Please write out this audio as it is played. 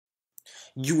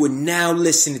You are now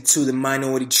listening to the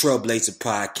Minority Trailblazer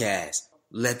podcast.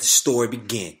 Let the story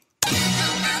begin.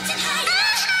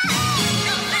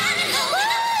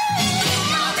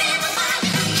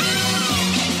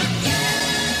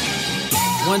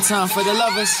 One time for the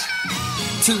lovers,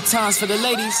 2 times for the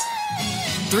ladies,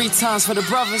 3 times for the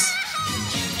brothers,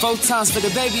 4 times for the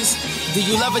babies. Do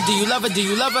you love her? Do you love her? Do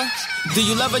you love her? Do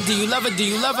you love her? Do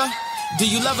you love her? Do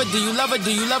you love her? Do you love her? Do you love her?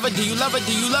 Do you love her? Do you love her?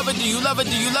 Do you love her? Do you love her?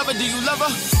 Do you love her? Do you love her?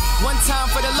 1 time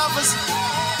for the lovers,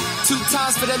 2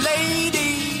 times for the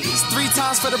ladies, 3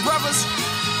 times for the brothers,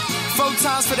 4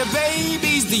 times for the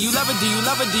babies. Do you love her? Do you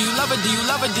love her? Do you love her? Do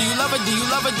you love her? Do you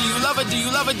love her? Do you love her? Do you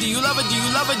love her? Do you love her? Do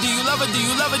you love her? Do you love her? Do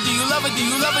you love her? Do you love her? Do you love her? Do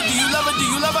you love her? Do you love her? Do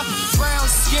you love her? Brown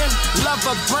skin, love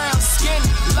her brown skin,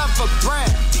 love her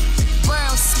brown.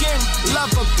 Brown skin,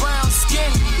 love her brown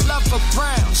skin, love her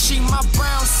brown. She my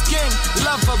brown skin,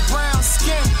 love her brown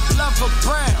skin, love her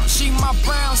brown. She my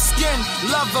brown skin,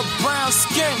 love her brown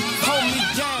skin. Hold me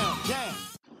down.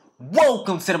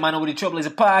 Welcome to the Minority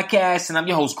Trailblazer podcast, and I'm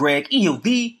your host, Greg Eel,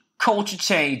 the culture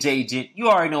change agent. You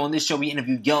already know on this show we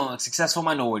interview young, successful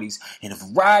minorities in a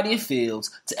variety of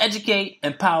fields to educate,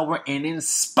 empower, and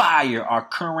inspire our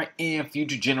current and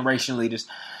future generation leaders.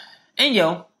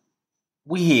 And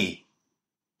we here.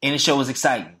 And the show is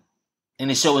exciting. And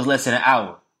the show is less than an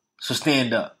hour. So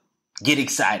stand up. Get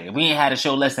excited. We ain't had a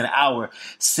show less than an hour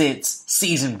since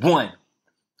season 1.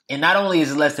 And not only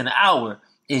is it less than an hour,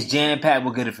 it's jam-packed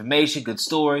with good information, good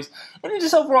stories, and it's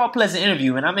just overall pleasant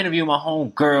interview. And I'm interviewing my home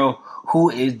girl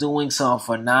who is doing some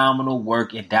phenomenal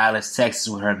work in Dallas, Texas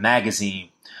with her magazine.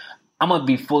 I'm going to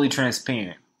be fully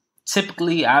transparent.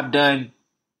 Typically, I've done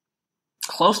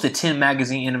close to 10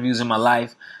 magazine interviews in my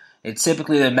life. It's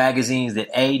typically the magazines that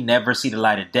never see the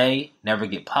light of day, never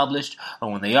get published,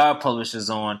 or when they are published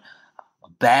is on a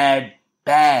bad,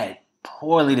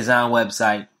 poorly designed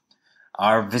website,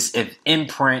 or if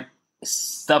imprint,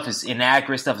 stuff is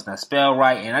inaccurate, stuff is not spelled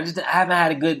right, and I haven't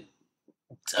had a good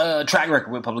track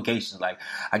record with publications. Like,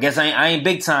 I guess I ain't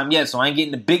big time yet, so I ain't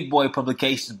getting the big boy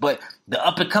publications, but the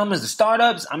up and comers, the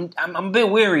startups, I'm a bit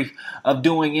weary of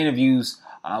doing interviews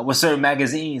with certain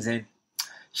magazines. And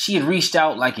she had reached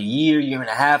out like a year and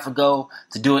a half ago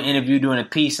to do an interview, doing a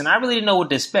piece, and I really didn't know what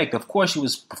to expect. Of course, she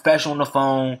was professional on the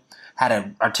phone,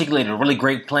 had articulated a really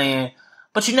great plan,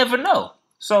 but you never know.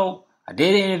 So I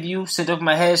did an interview, sent up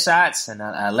my headshots, and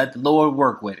I let the Lord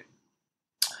work with it.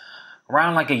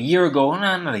 Around like a year ago,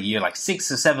 not a year, like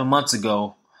 6 or 7 months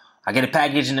ago, I get a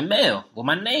package in the mail with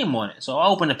my name on it. So I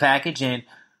open the package and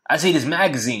I see this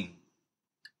magazine.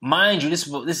 Mind you, this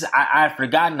is I had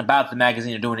forgotten about the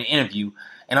magazine and doing an interview.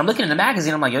 And I'm looking at the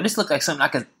magazine, I'm like, this looks like something I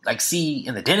could see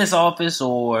in the dentist's office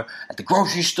or at the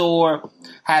grocery store.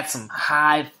 Had some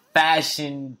high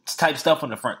fashion type stuff on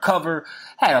the front cover.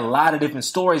 Had a lot of different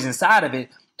stories inside of it.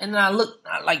 And then I look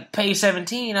like page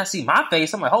 17, I see my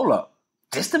face. I'm like, hold up,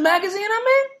 this the magazine I'm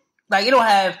in? Like, it don't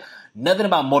have nothing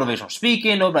about motivational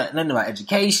speaking, nothing about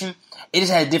education. It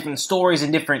just had different stories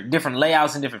and different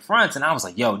layouts and different fronts. And I was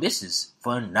like, this is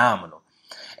phenomenal.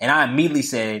 And I immediately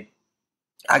said,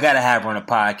 I got to have her on a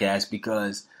podcast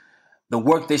because the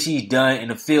work that she's done in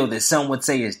the field that some would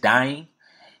say is dying,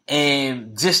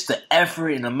 and just the effort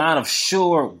and amount of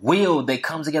sure will that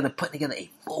comes together, putting together a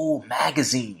full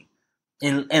magazine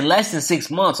in less than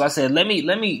 6 months. So I said, let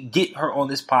me get her on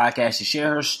this podcast to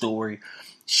share her story,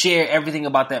 share everything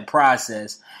about that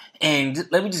process, and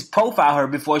let me just profile her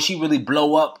before she really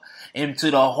blow up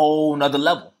into the whole nother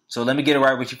level. So let me get it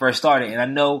right when she first started. And I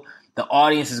know the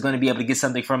audience is going to be able to get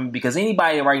something from it, because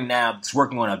anybody right now that's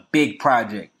working on a big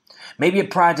project, maybe a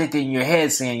project in your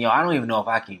head saying, I don't even know if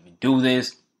I can even do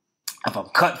this, if I'm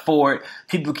cut for it.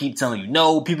 People keep telling you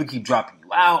no, people keep dropping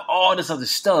you out, all this other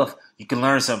stuff. You can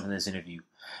learn something from this interview.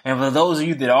 And for those of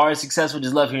you that are successful,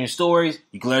 just love hearing stories,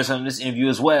 you can learn something from this interview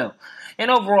as well.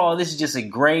 And overall, this is just a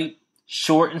great,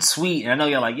 short and sweet. And I know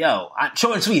you're like,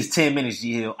 short and sweet is 10 minutes,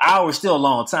 G-Hill. Hour is still a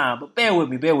long time, but bear with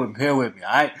me, all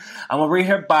right? I'm going to read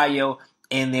her bio,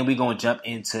 and then we're going to jump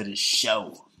into the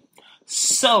show.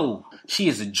 So, she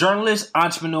is a journalist,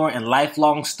 entrepreneur, and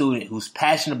lifelong student who's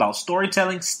passionate about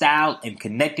storytelling, style, and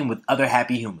connecting with other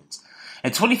happy humans.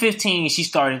 In 2015, she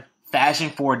started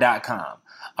Fashion4.com,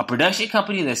 a production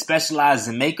company that specializes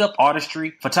in makeup,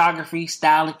 artistry, photography,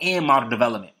 styling, and model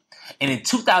development. And in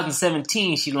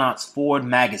 2017, she launched Ford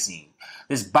Magazine.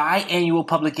 This biannual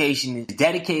publication is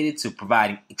dedicated to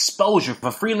providing exposure for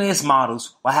freelance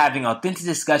models while having authentic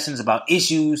discussions about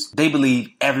issues they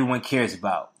believe everyone cares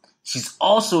about. She's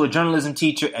also a journalism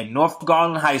teacher at North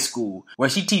Garland High School, where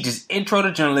she teaches intro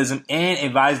to journalism and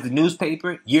advises the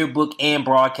newspaper, yearbook, and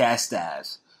broadcast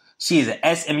staffs. She is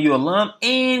an SMU alum,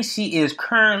 and she is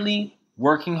currently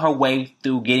working her way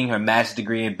through getting her master's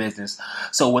degree in business.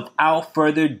 So without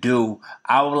further ado,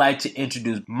 I would like to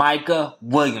introduce Myca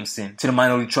Williamson to the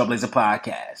Minority Trailblazer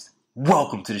podcast.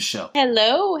 Welcome to the show.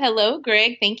 Hello,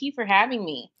 Greg. Thank you for having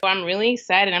me. I'm really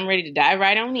excited. I'm ready to dive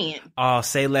right on in. Oh,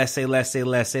 say less.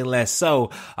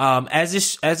 So,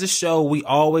 as a show, we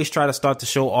always try to start the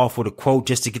show off with a quote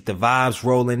just to get the vibes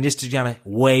rolling, just to kind of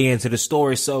weigh into the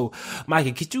story. So,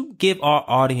 Myca, could you give our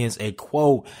audience a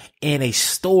quote and a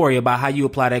story about how you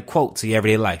apply that quote to your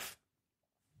everyday life?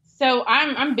 So,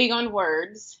 I'm big on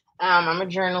words. I'm a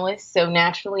journalist, so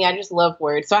naturally, I just love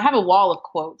words. So, I have a wall of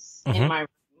quotes in my room.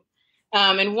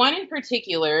 And one in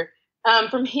particular,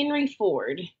 from Henry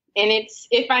Ford. And it's,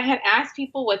 if I had asked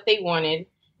people what they wanted,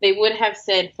 they would have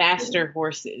said faster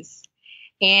horses.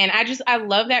 And I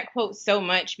love that quote so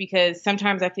much because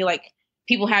sometimes I feel like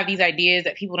people have these ideas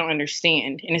that people don't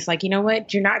understand. And it's like, you know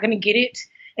what? You're not going to get it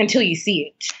until you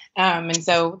see it. And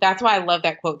so that's why I love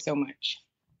that quote so much.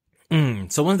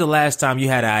 So when's the last time you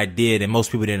had an idea that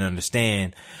most people didn't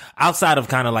understand, outside of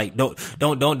kind of like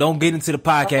don't get into the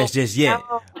podcast just yet,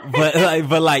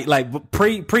 but like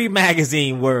pre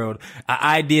magazine world, an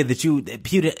idea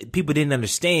that people didn't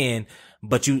understand,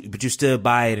 but you stood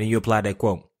by it and you applied that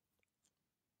quote.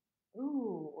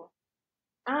 Ooh,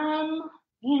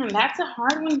 man, that's a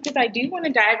hard one because I do want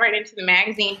to dive right into the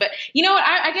magazine, but you know what?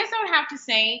 I guess I would have to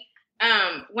say,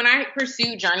 when I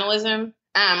pursued journalism.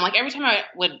 Like every time I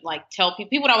would like tell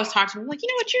people would always talk to me like, you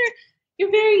know what, you're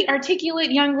a very articulate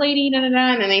young lady, da da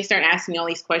da. And then they start asking me all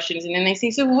these questions. And then they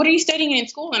say, so what are you studying in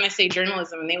school? And I say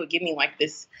journalism. And they would give me like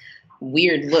this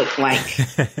weird look, like,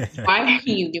 why are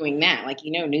you doing that? Like,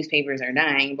 newspapers are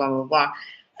dying, blah, blah, blah.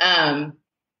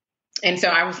 And so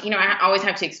I was, I always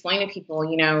have to explain to people,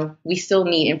 we still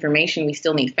need information. We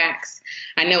still need facts.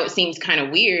 I know it seems kind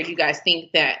of weird. You guys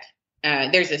think that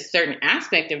there's a certain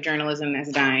aspect of journalism that's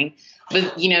dying.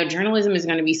 But, journalism is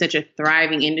going to be such a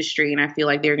thriving industry. And I feel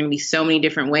like there are going to be so many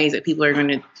different ways that people are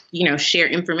going to, share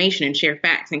information and share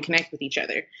facts and connect with each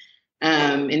other.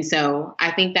 And so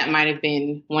I think that might have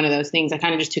been one of those things. I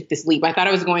kind of just took this leap. I thought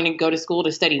I was going to go to school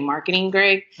to study marketing,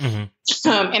 Greg. Mm-hmm.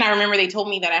 And I remember they told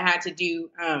me that I had to do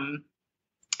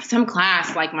some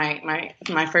class like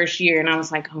my first year. And I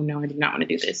was like, oh, no, I did not want to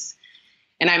do this.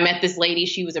 And I met this lady.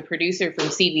 She was a producer from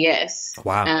CBS.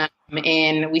 Wow.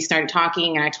 And we started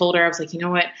talking. And I told her, I was like, you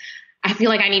know what? I feel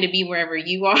like I need to be wherever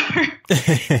you are.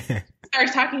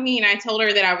 Started talking to me. And I told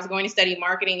her that I was going to study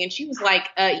marketing. And she was like,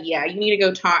 yeah, you need to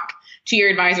go talk to your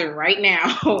advisor right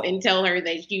now and tell her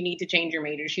that you need to change your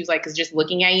major. She was like, because just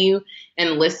looking at you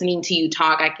and listening to you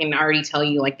talk, I can already tell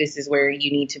you like this is where you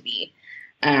need to be.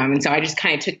 And so I just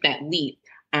kind of took that leap.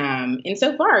 And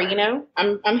so far,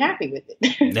 I'm happy with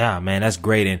it. Yeah, man, that's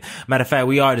great. And matter of fact,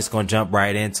 we are just going to jump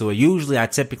right into it. Usually I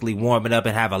typically warm it up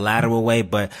and have a lateral way,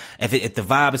 but if the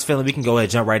vibe is feeling, we can go ahead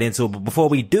and jump right into it. But before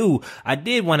we do, I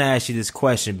did want to ask you this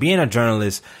question. Being a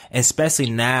journalist, especially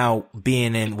now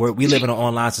being where we live in an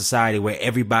online society where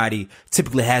everybody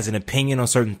typically has an opinion on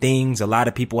certain things. A lot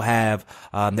of people have,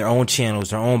 their own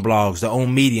channels, their own blogs, their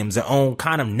own mediums, their own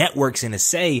kind of networks in a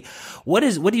say. What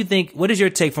do you think, what is your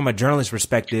take from a journalist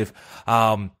perspective?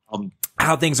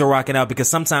 How things are rocking out, because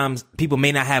sometimes people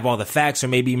may not have all the facts or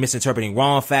maybe misinterpreting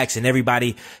wrong facts, and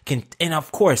everybody can, and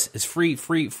of course it's free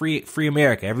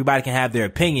America. Everybody can have their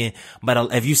opinion,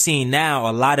 but have you seen now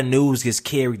a lot of news gets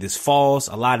carried as false,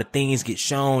 a lot of things get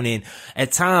shown, and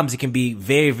at times it can be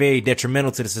very, very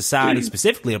detrimental to the society,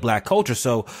 specifically the Black culture.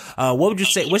 So, what would you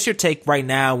say, what's your take right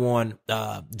now on,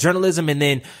 journalism, and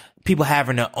then people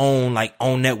having their own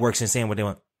networks and saying what they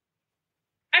want?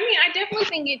 I mean, I definitely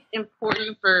think it's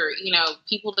important for,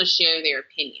 people to share their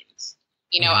opinions.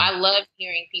 I love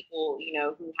hearing people,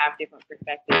 who have different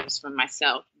perspectives from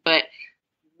myself. But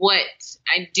what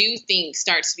I do think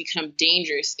starts to become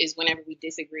dangerous is whenever we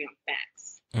disagree on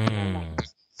facts.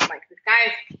 Like the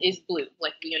sky is blue,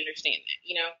 like we understand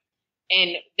that,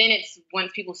 And then it's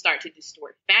once people start to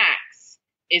distort facts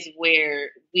is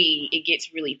where it gets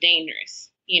really dangerous,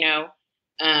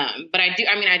 But I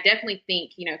definitely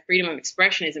think, freedom of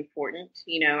expression is important.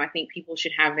 I think people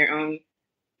should have their own,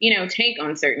 take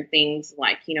on certain things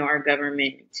like, our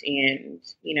government and,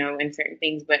 and certain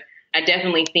things. But I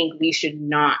definitely think we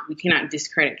cannot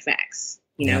discredit facts.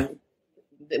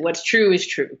 What's true is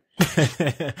true.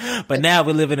 But now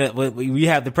we live we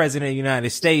have the president of the United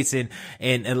States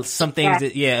and some things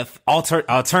that,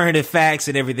 alternative facts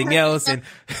and everything else. And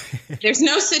there's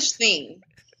no such thing.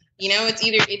 It's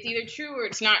either true or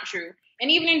it's not true. And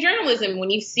even in journalism,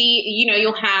 when you see,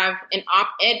 you'll have an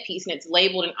op-ed piece and it's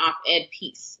labeled an op-ed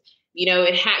piece. You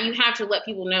have to let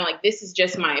people know, like, this is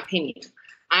just my opinion.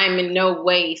 I'm in no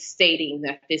way stating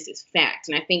that this is fact.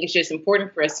 And I think it's just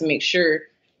important for us to make sure,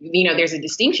 there's a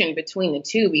distinction between the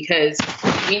two, because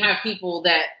we have people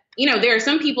that, there are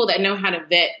some people that know how to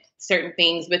vet certain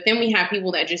things, but then we have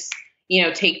people that just,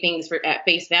 take things at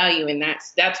face value. And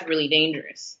that's really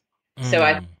dangerous.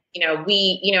 So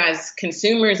we, as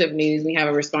consumers of news, we have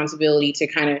a responsibility to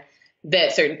kind of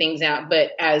vet certain things out.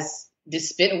 But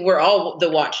we're all the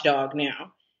watchdog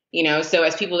now. So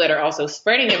as people that are also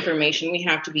spreading information, we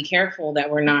have to be careful that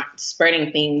we're not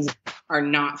spreading things that are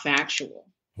not factual.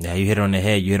 Yeah, you hit it on the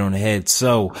head.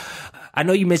 So I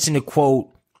know you mentioned the quote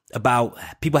about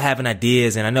people having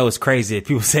ideas, and I know it's crazy.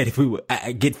 People said if we would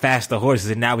get faster horses,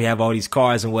 and now we have all these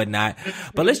cars and whatnot.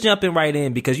 But let's jump right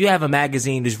in, because you have a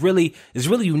magazine that's really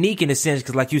unique in a sense.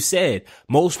 Because like you said,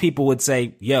 most people would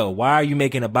say, "Yo, why are you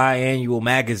making a biannual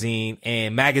magazine?"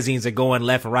 And magazines are going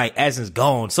left and right. Essence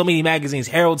gone. So many magazines.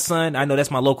 Herald Sun, I know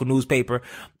that's my local newspaper.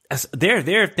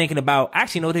 They're thinking about,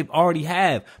 actually, no,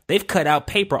 they've cut out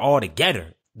paper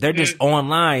altogether. They're just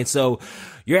online. So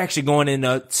you're actually going in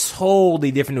a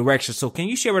totally different direction. So can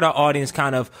you share with our audience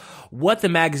kind of what the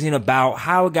magazine about,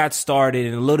 how it got started,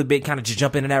 and a little bit kind of just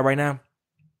jump into that right now?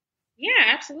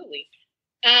 Yeah, absolutely.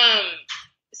 And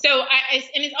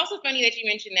it's also funny that you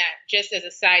mentioned that, just as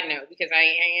a side note, because I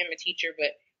am a teacher, but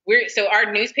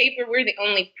our newspaper, we're the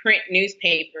only print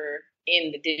newspaper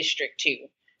in the district too.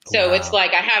 So wow. It's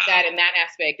like I have that in that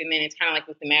aspect, and then it's kind of like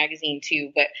with the magazine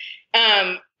too. But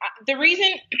the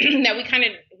reason that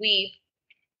we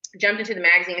jumped into the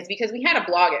magazine is because we had a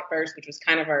blog at first, which was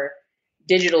kind of our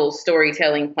digital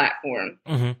storytelling platform.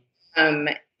 Mm-hmm.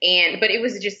 But it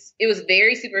was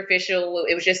very superficial.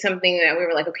 It was just something that we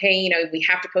were like, okay, we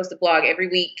have to post a blog every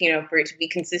week, for it to be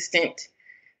consistent.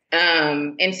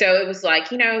 And so it was like,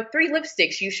 3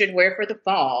 lipsticks you should wear for the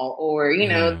fall, or,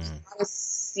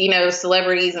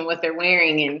 celebrities and what they're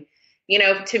wearing. And,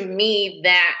 to me,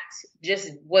 that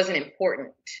just wasn't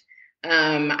important.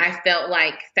 I felt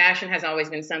like fashion has always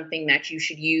been something that you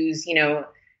should use,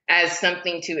 as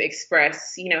something to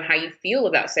express, how you feel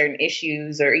about certain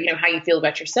issues, or, how you feel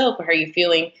about yourself, or how you're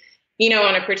feeling,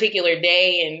 on a particular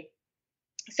day. And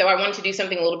so I wanted to do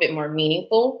something a little bit more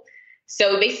meaningful.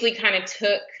 So basically kind of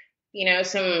took,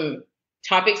 some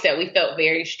topics that we felt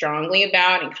very strongly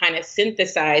about and kind of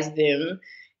synthesized them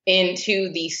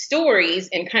into these stories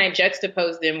and kind of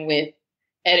juxtaposed them with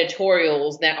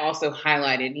editorials that also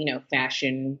highlighted,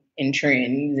 fashion and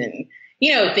trends and,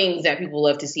 things that people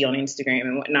love to see on Instagram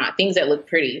and whatnot, things that look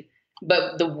pretty.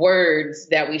 But the words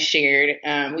that we shared,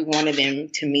 we wanted them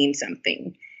to mean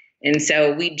something. And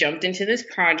so we jumped into this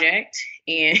project,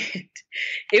 and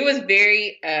it was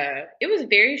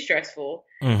very stressful.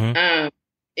 Mm-hmm.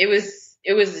 It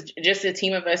was just a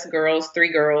team of us girls,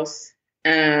 3 girls.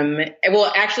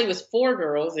 Well, actually it was 4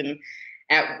 girls, and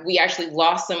we actually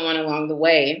lost someone along the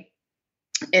way.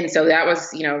 And so that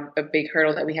was, a big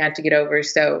hurdle that we had to get over.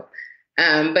 So,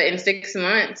 but in 6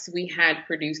 months we had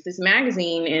produced this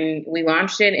magazine and we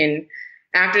launched it. And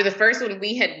after the first one,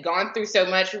 we had gone through so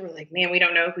much. We were like, man, we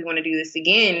don't know if we want to do this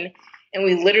again. And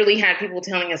we literally had people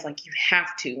telling us, like, you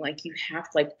have to, like,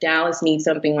 Dallas needs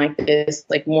something like this.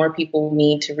 Like, more people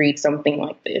need to read something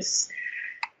like this.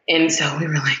 And so we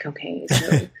were like, okay.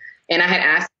 So, and I had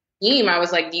asked the team, I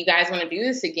was like, do you guys want to do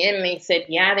this again? And they said,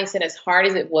 yeah. They said, as hard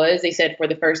as it was, they said, for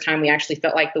the first time, we actually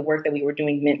felt like the work that we were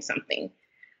doing meant something.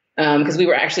 Because we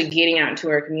were actually getting out into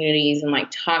our communities and,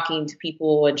 like, talking to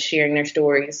people and sharing their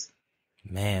stories.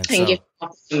 Man, and give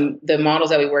the models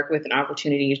that we work with an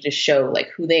opportunity to show, like,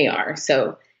 who they are.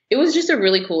 So it was just a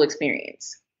really cool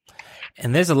experience.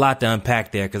 And there's a lot to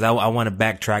unpack there, because I want to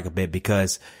backtrack a bit,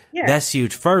 because that's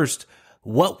huge. First,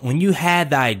 when you had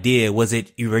the idea, was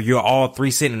it you're all 3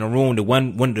 sitting in a room? The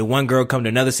one girl come to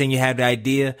another saying you had the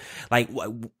idea? Like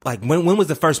when was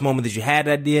the first moment that you had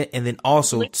the idea? And then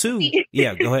also too,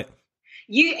 yeah, go ahead.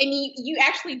 You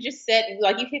actually just said,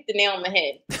 like, you hit the nail on the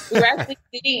head. We were actually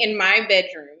sitting in my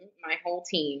bedroom, my whole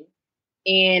team,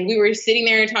 and we were sitting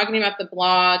there talking about the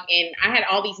blog, and I had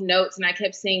all these notes, and I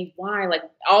kept saying, why? Like,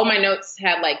 all my notes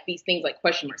had, like, these things like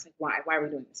question marks, like, why? Why are we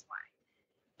doing this? Why?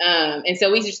 And so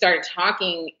we just started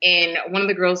talking, and one of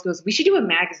the girls goes, we should do a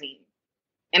magazine.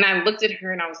 And I looked at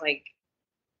her and I was like,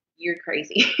 you're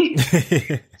crazy. She's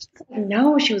like,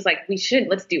 no, she was like, we should,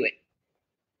 let's do it.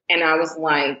 And I was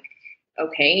like,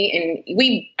 okay. And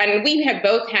we had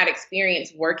both had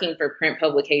experience working for print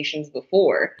publications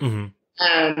before. Mm-hmm.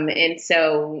 And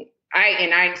so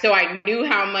I knew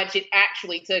how much it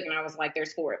actually took, and I was like,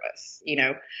 there's 4 of us,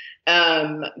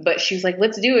 but she was like,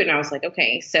 let's do it. And I was like,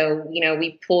 okay. So,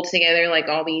 we pulled together, like,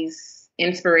 all these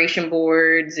inspiration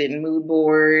boards and mood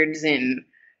boards and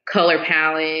color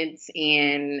palettes,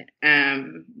 and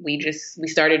we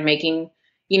started making,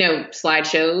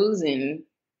 slideshows and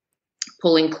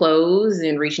pulling clothes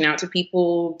and reaching out to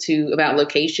people about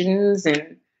locations,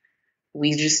 and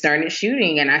we just started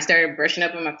shooting, and I started brushing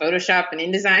up on my Photoshop and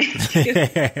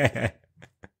InDesign.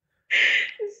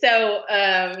 So,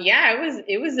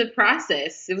 it was a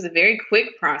process. It was a very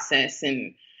quick process.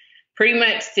 And pretty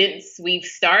much since we've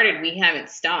started, we haven't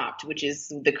stopped, which is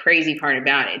the crazy part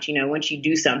about it. Once you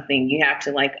do something, you have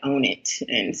to own it.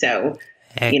 And so,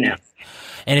 And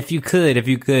if you could,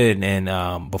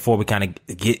 and before we kind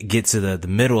of get to the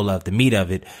middle of the meat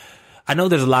of it, I know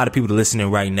there's a lot of people listening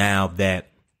right now that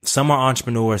some are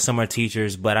entrepreneurs, some are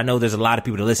teachers, but I know there's a lot of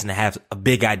people that listen that have a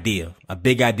big idea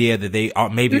that they are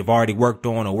maybe have already worked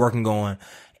on or working on.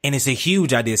 And it's a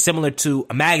huge idea, similar to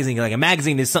a magazine. Like a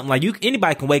magazine is something like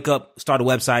anybody can wake up, start a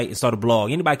website and start a blog.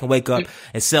 Anybody can wake up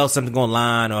and sell something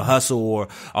online or hustle or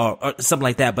something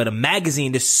like that. But a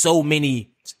magazine, there's so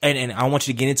many, and I want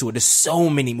you to get into it. There's so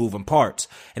many moving parts,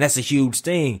 and that's a huge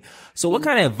thing. So what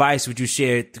kind of advice would you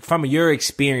share from your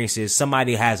experiences?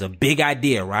 Somebody has a big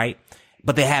idea, right?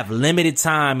 But they have limited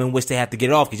time in which they have to get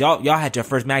it off. Cause y'all had your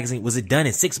first magazine. Was it done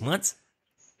in 6 months?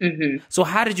 Mm-hmm. So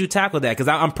how did you tackle that? Cause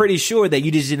I'm pretty sure that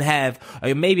you just didn't have,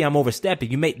 or maybe I'm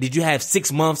overstepping. Did you have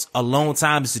 6 months alone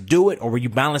times to do it, or were you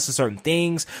balancing certain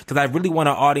things? Cause I really want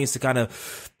our audience to kind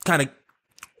of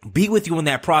be with you in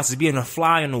that process, being a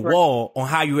fly on the wall on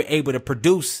how you were able to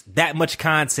produce that much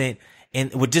content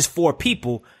and with just 4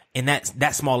 people in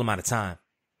that small amount of time.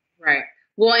 Right.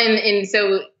 Well,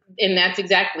 and that's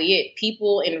exactly it.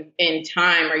 People and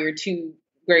time are your 2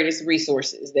 greatest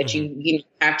resources that you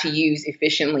have to use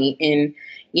efficiently. And,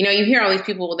 you hear all these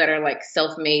people that are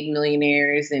self-made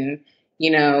millionaires and,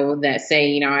 that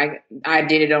say, I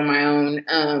did it on my own.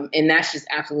 And that's just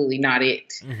absolutely not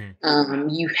it. Mm-hmm.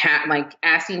 You have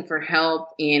asking for help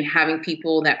and having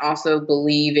people that also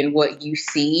believe in what you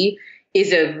see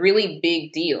is a really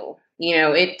big deal.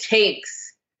 It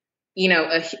takes,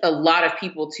 a lot of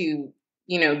people to,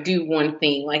 do one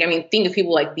thing. Think of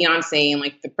people like Beyonce and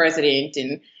the president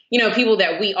and, people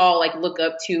that we all look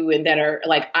up to and that are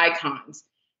icons.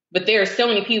 But there are so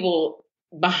many people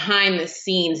behind the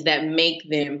scenes that make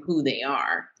them who they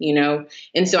are,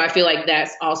 And so I feel like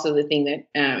that's also the thing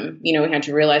that, we had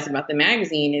to realize about the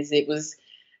magazine is it was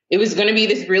going to be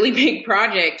this really big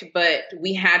project, but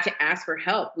we had to ask for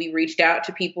help. We reached out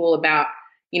to people about,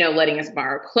 letting us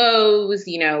borrow clothes.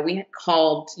 We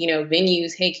called,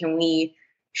 venues. Hey, can we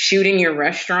shoot in your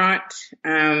restaurant?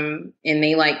 And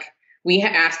they we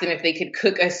asked them if they could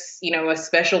cook us, a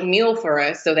special meal for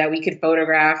us so that we could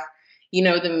photograph,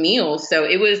 the meals. So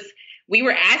we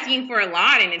were asking for a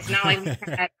lot, and it's not like we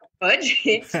had a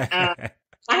budget. I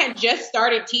had just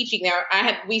started teaching there.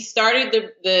 We started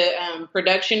the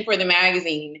production for the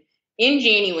magazine in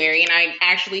January, and I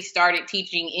actually started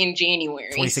teaching in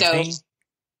January. 2016? So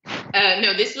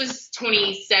no, this was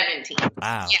 2017.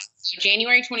 Wow. Yes. So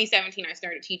January 2017, I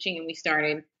started teaching, and we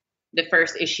started the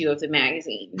first issue of the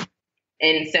magazine.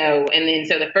 And so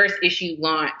the first issue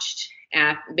launched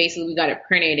basically we got it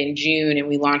printed in June and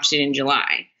we launched it in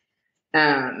July.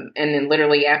 And then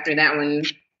literally after that one,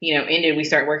 ended, we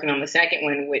started working on the second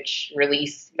one, which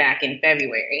released back in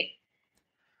February.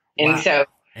 And wow. So,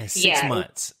 in 6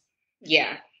 months.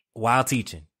 Yeah. While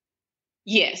teaching.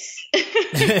 Yes.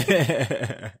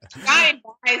 I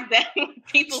advise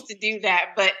people to do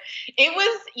that, but it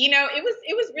was,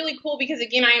 it was really cool because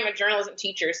again, I am a journalism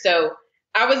teacher. So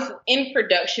I was in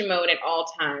production mode at all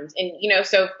times. And,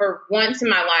 so for once in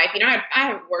my life, I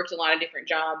have worked a lot of different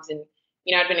jobs and,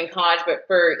 I've been in college, but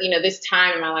for, this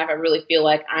time in my life, I really feel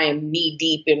like I am knee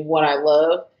deep in what I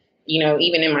love,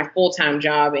 even in my full-time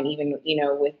job and even,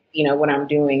 with, what I'm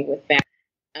doing with that.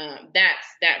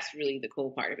 That's really the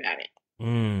cool part about it.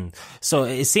 So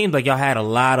it seems like y'all had a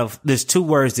lot of, there's 2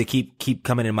 words that keep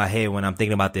coming in my head when I'm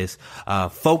thinking about this,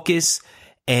 focus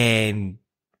and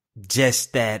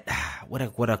just that, what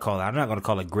I call it? I'm not going to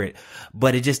call it grit,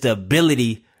 but it's just the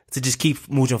ability to just keep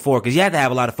moving forward. Cause you have to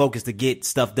have a lot of focus to get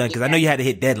stuff done. Cause I know you had to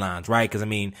hit deadlines, right? Cause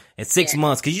in 6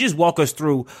 months, could you just walk us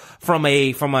through from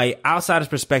a outsider's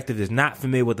perspective that's not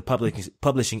familiar with the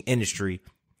publishing industry?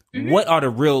 Mm-hmm. What are the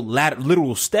real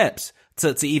literal steps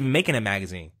to even making a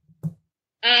magazine?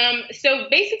 So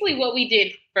basically what we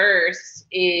did first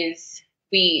is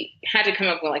we had to come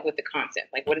up with the concept,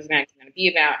 what is the magazine going to be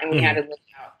about? And we had to look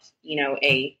out,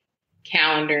 a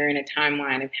calendar and a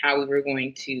timeline of how we were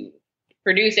going to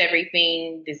produce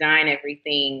everything, design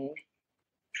everything,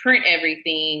 print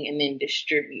everything, and then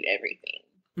distribute everything.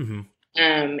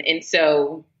 Mm-hmm. And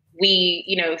so we,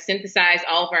 synthesized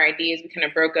all of our ideas. We kind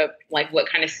of broke up like what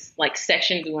kind of like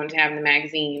sections we wanted to have in the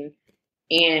magazine,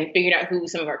 and figured out who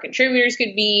some of our contributors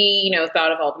could be,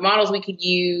 thought of all the models we could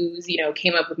use,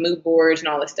 came up with mood boards and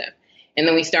all this stuff. And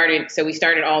then we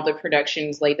started all the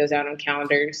productions, laid those out on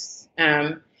calendars.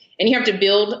 And you have to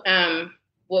build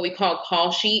what we call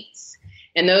call sheets.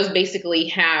 And those basically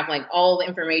have like all the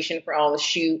information for all the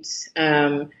shoots,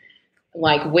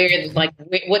 like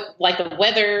the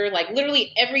weather, like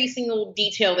literally every single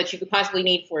detail that you could possibly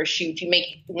need for a shoot. You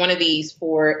make one of these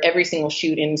for every single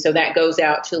shoot. And so that goes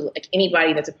out to like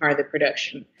anybody that's a part of the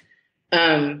production.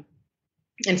 And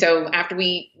so after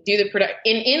we do the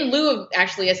in lieu of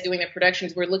actually us doing the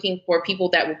productions, we're looking for people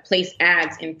that will place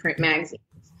ads in print magazines,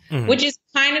 which is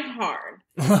kind of hard,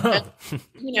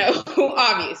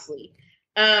 obviously.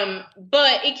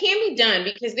 But it can be done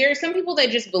because there are some people that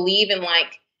just believe in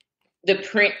like the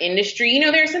print industry.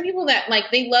 There are some people that like,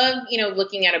 they love,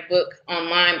 looking at a book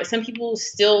online, but some people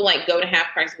still like go to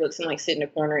half price books and like sit in a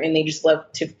corner and they just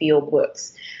love to feel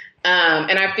books.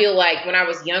 And I feel like when I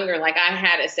was younger, like I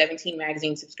had a 17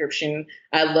 magazine subscription.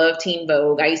 I love Teen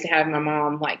Vogue. I used to have my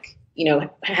mom like,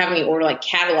 have me order like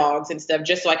catalogs and stuff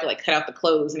just so I could like cut out the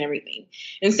clothes and everything.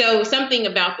 And so something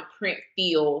about the print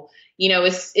feel,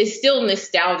 is still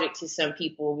nostalgic to some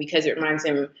people because it reminds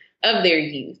them of their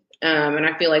youth. And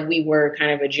I feel like we were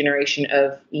kind of a generation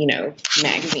of,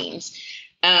 magazines.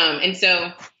 And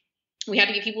so we had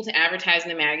to get people to advertise in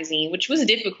the magazine, which was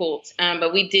difficult.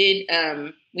 But we did,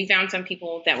 we found some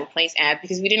people that would place ads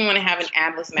because we didn't want to have an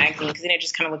adless magazine because then it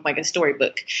just kind of looked like a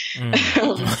storybook.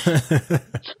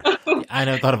 I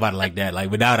never thought about it like that.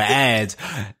 Like without ads,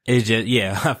 it's just,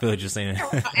 I feel what you're saying.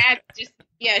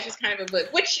 It's just kind of a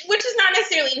book, which is not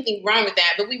necessarily anything wrong with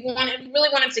that, but we really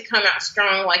wanted to come out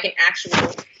strong, like an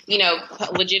actual,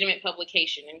 legitimate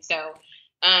publication. And so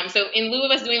in lieu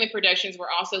of us doing the productions, we're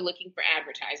also looking for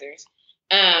advertisers.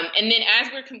 And then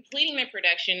as we're completing the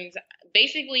productions,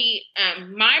 basically,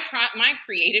 my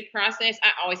creative process,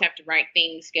 I always have to write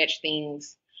things, sketch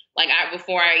things,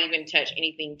 before I even touch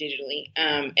anything digitally.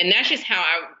 And that's just how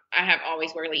I have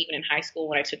always worked. Like even in high school,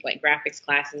 when I took like graphics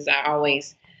classes, I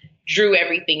always drew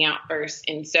everything out first.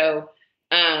 And so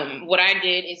what I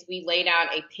did is we laid out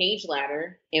a page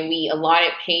ladder and we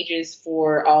allotted pages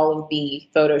for all of the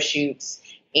photo shoots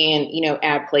and,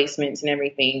 ad placements and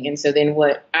everything. And so then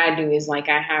what I do is like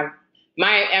I have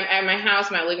at my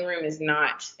house, my living room is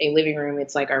not a living room.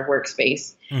 It's like our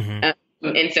workspace.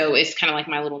 And so it's kind of like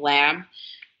my little lab.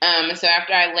 And so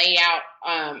after I lay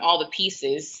out all the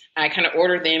pieces, I kind of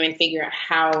order them and figure out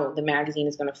how the magazine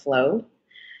is going to flow.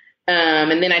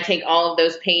 And then I take all of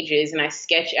those pages and I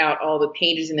sketch out all the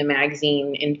pages in the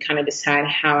magazine and kind of decide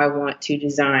how I want to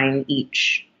design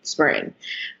each spread.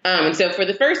 And so for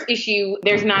the first issue,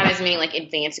 there's not as many like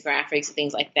advanced graphics and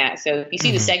things like that. So if you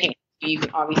see the second issue, you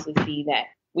can obviously see that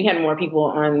we had more people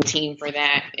on the team for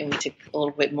that. And we took a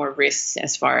little bit more risks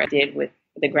as far as I did with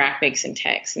the graphics and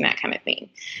text and that kind of thing.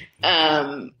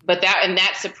 But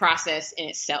that's a process in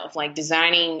itself, like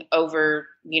designing over,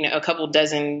 a couple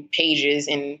dozen pages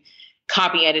and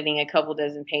copy editing a couple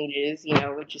dozen pages,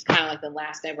 which is kind of like the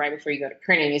last step right before you go to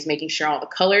printing, is making sure all the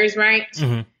color is right.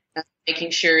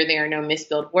 Making sure there are no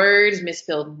misspelled words,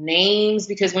 misspelled names,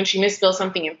 because once you misspell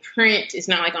something in print, it's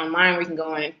not like online where you can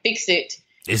go in and fix it.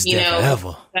 It's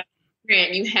forever.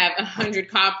 Print, you have 100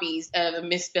 copies of a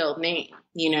misspelled name,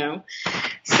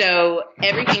 So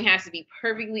everything has to be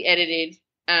perfectly edited.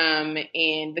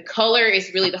 And the color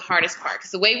is really the hardest part,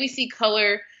 because the way we see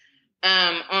color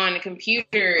on a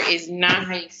computer is not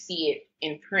how you see it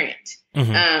in print.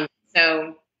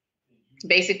 So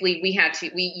basically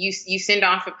you send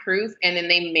off a proof and then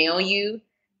they mail you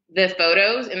the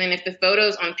photos. And then if the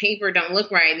photos on paper don't look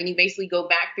right, then you basically go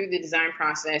back through the design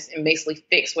process and basically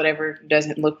fix whatever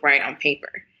doesn't look right on paper.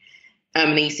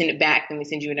 And then you send it back, then we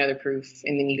send you another proof,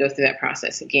 and then you go through that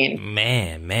process again.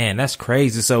 Man, that's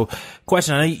crazy. So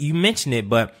question, I know you mentioned it,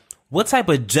 but what type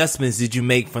of adjustments did you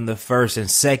make from the first and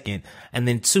second? And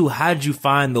then two, how did you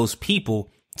find those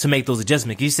people to make those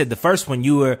adjustments? You said the first one,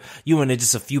 you and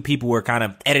just a few people were kind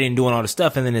of editing, doing all the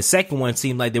stuff. And then the second one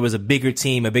seemed like there was a bigger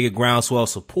team, a bigger groundswell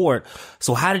support.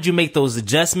 So how did you make those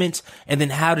adjustments? And then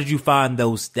how did you find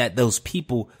those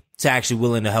people to actually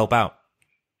willing to help out?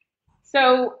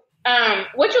 So,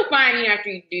 what you'll find, after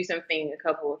you do something a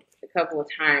couple of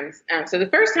times. So the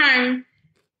first time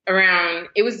around,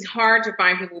 it was hard to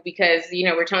find people because,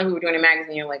 we're telling people we're doing a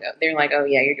magazine. They're like, oh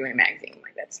yeah, you're doing a magazine. I'm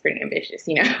like, that's pretty ambitious,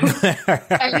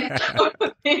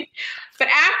 But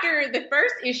after the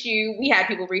first issue, we had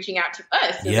people reaching out to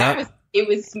us. So it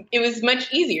was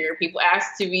much easier. People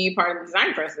asked to be part of the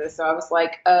design process. So I was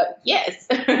like, yes.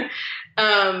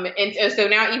 So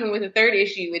now even with the third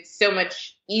issue, it's so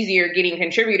much easier getting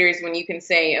contributors when you can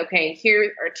say, okay,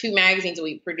 here are 2 magazines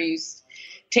we produced.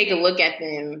 Take a look at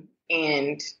them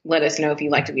and let us know if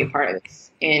you'd like to be a part of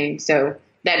this. And so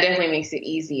that definitely makes it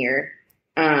easier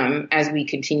as we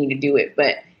continue to do it.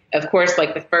 But of course,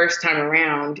 like the first time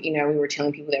around, we were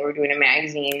telling people that we're doing a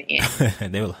magazine,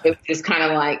 and it was just kind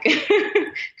of like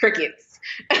crickets.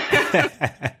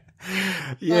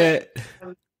 Yeah.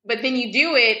 But then you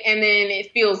do it, and then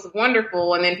it feels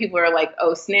wonderful, and then people are like,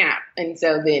 "Oh snap!" And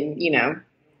so then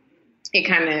it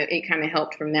kind of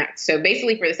helped from that. So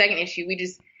basically, for the second issue,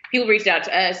 people reached out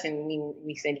to us, and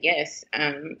we said yes,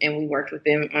 and we worked with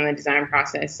them on the design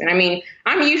process. And I mean,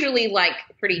 I'm usually like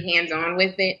pretty hands on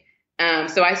with it.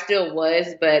 So I still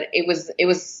was, but it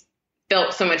was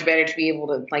felt so much better to be able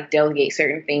to like delegate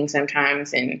certain things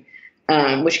sometimes, and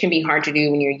which can be hard to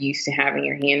do when you're used to having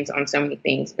your hands on so many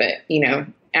things. But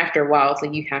after a while, it's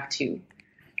like you have to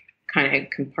kind of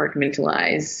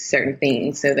compartmentalize certain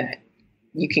things so that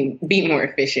you can be more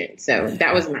efficient. So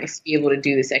that was nice to be able to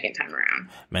do the second time around.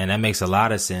 Man, that makes a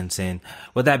lot of sense. And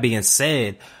with that being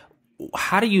said,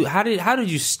 how did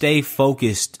you stay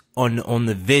focused on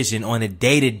the vision, on the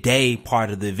day-to-day part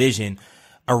of the vision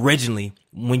originally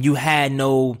when you had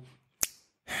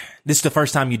this is the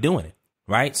first time you're doing it,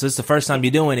 right? So it's the first time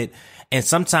you're doing it. And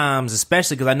sometimes,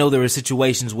 especially because I know there were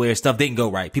situations where stuff didn't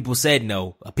go right. People said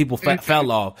no, people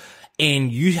fell off.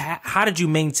 And how did you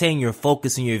maintain your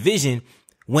focus and your vision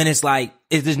when it's like,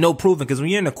 there's no proving? Because when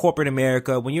you're in a corporate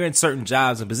America, when you're in certain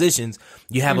jobs and positions,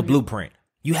 you have a blueprint.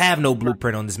 You have no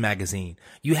blueprint on this magazine.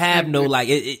 You have no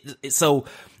so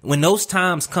when those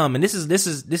times come, and this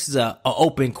is a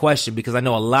open question because I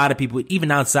know a lot of people, even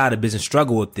outside of business,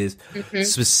 struggle with this,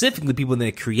 specifically people in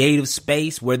the creative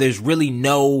space where there's really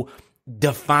no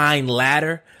defined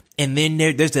ladder. And then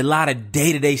there's a lot of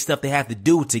day-to-day stuff they have to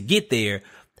do to get there.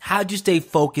 How'd you stay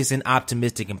focused and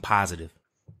optimistic and positive?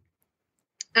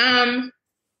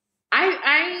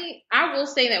 I will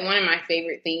say that one of my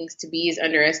favorite things to be is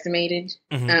underestimated.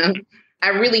 I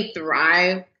really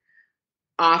thrive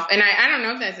off, and I don't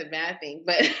know if that's a bad thing,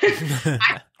 but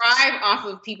I thrive off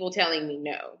of people telling me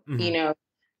no, and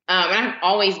I've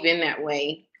always been that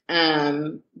way,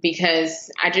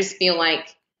 because I just feel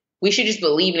like we should just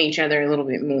believe in each other a little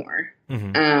bit more,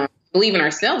 believe in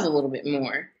ourselves a little bit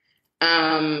more.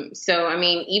 So, I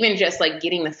mean, even just like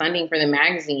getting the funding for the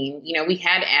magazine, we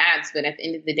had ads, but at the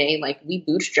end of the day, like we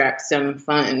bootstrapped some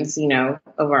funds,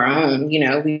 of our own,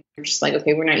 we were just like,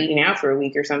 okay, we're not eating out for a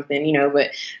week or something,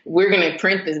 but we're going to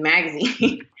print this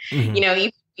magazine, even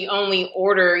if we only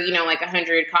order, like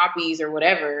 100 copies or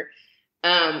whatever,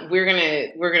 we're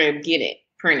going to get it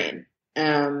printed.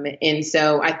 And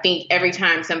so I think every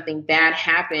time something bad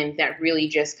happened, that really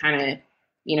just kind of,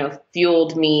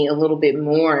 fueled me a little bit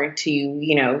more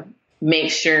to,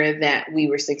 make sure that we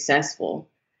were successful.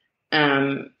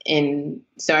 And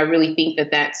so I really think that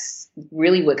that's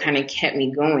really what kind of kept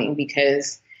me going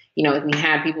because, we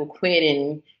had people quit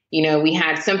and, we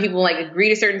had some people like agree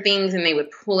to certain things and they would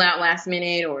pull out last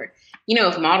minute or,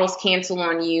 if models cancel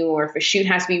on you or if a shoot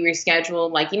has to be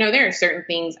rescheduled, like, there are certain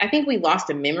things. I think we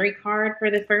lost a memory card for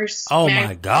the first. Oh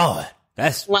my God.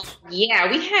 That's like,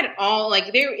 yeah, we had all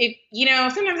like there. If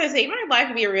sometimes I say my life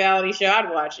would be a reality show,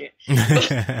 I'd watch it.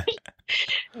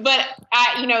 But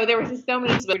there was just so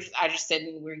many. I just said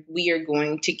we are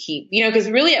going to keep, because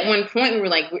really at one point we were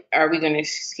like,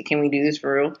 can we do this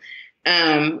for real?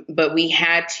 But we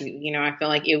had to, I feel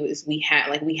like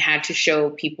we had to show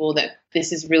people that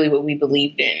this is really what we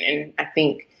believed in, and I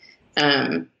think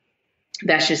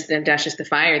that's just the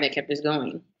fire that kept us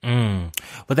going.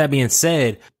 With that being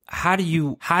said, how do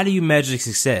you measure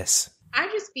success? I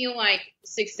just feel like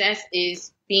success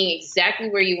is being exactly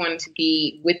where you want to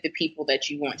be with the people that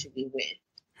you want to be with.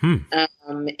 And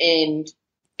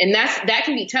that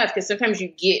can be tough because sometimes you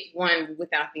get one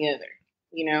without the other,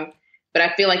 but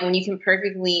I feel like when you can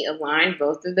perfectly align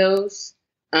both of those,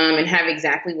 and have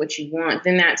exactly what you want,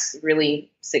 then that's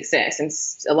really success. And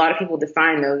a lot of people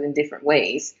define those in different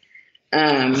ways.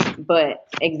 But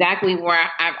exactly where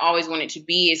I've always wanted to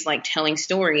be is like telling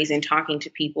stories and talking to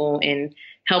people and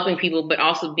helping people, but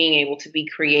also being able to be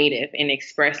creative and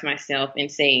express myself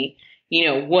and say,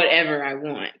 whatever I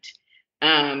want.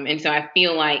 And so I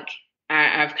feel like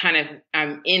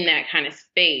I'm in that kind of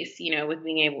space, with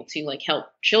being able to like help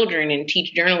children and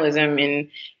teach journalism and,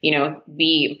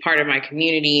 be a part of my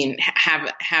community and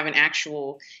have an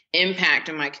actual impact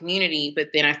on my community. But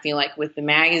then I feel like with the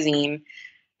magazine,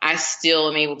 I still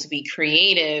am able to be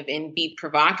creative and be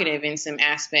provocative in some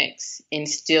aspects and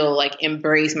still like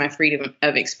embrace my freedom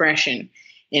of expression.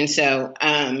 And so,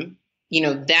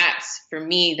 that's, for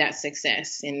me, that's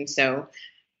success. And so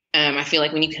I feel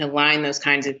like when you can align those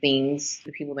kinds of things,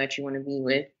 the people that you want to be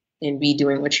with and be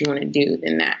doing what you want to do,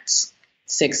 then that's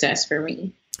success for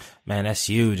me. Man, that's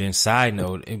huge. And side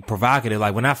note, and provocative.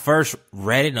 Like when I first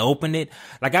read it and opened it,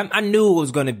 like I knew it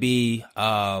was going to be,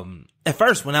 at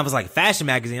first when I was like fashion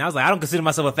magazine, I was like, I don't consider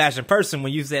myself a fashion person.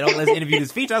 When you said, oh, let's interview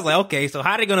this feature, I was like, okay, so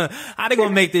how they gonna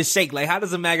make this shake? Like, how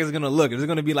does a magazine gonna look? Is it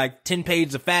gonna be like 10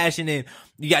 pages of fashion and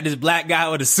you got this black guy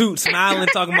with a suit smiling,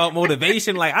 talking about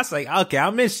motivation? Like, I was like, okay,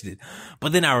 I'm interested.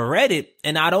 But then I read it,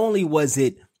 and not only was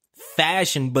it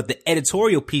fashion, but the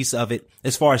editorial piece of it,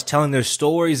 as far as telling their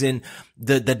stories and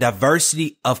the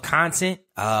diversity of content,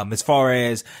 as far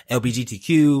as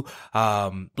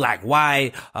LGBTQ, black,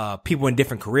 white, people in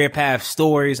different career paths,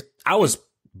 stories, I was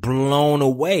blown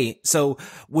away. So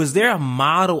was there a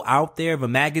model out there of a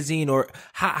magazine, or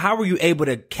how were you able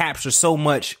to capture so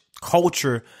much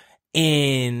culture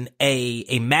in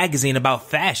a magazine about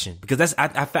fashion? Because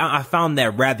I found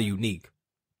that rather unique.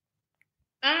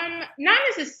 Not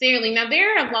necessarily. Now,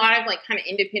 there are a lot of like kind of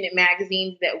independent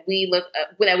magazines that we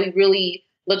really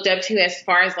looked up to as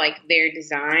far as like their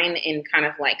design and kind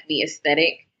of like the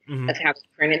aesthetic of how they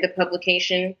printed the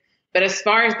publication. But as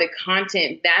far as the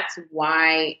content, that's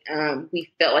why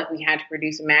we felt like we had to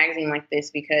produce a magazine like this,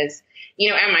 because,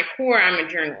 at my core, I'm a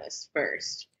journalist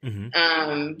first.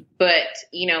 But,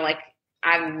 like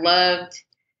I loved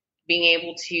being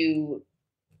able to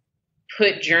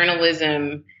put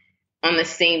journalism on the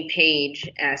same page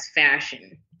as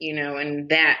fashion, and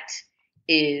that's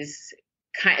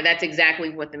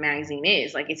exactly what the magazine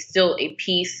is. Like, it's still a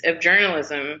piece of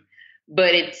journalism,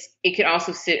 but it could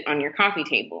also sit on your coffee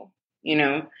table,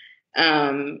 and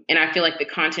I feel like the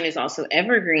content is also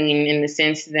evergreen in the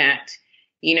sense that,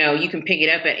 you can pick it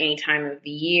up at any time of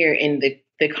the year and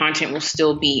the content will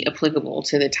still be applicable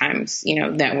to the times,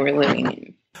 that we're living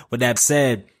in. With that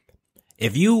said,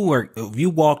 if you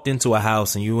walked into a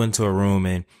house and you went into a room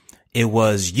and it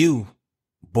was you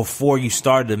before you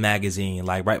started the magazine,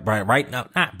 like right now,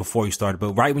 not before you started,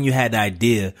 but right when you had the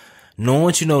idea, knowing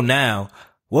what you know now,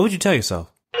 what would you tell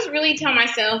yourself? I just really tell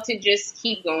myself to just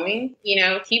keep going,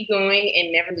 keep going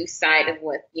and never lose sight of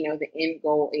what, the end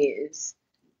goal is.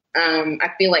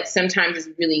 I feel like sometimes it's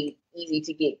really easy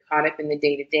to get caught up in the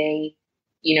day to day.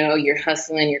 You're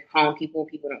hustling, you're calling people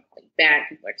don't call you back,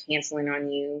 people are canceling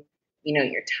on you.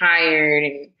 You're tired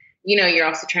and, you're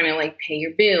also trying to like pay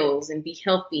your bills and be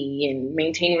healthy and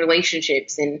maintain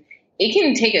relationships. And it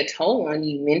can take a toll on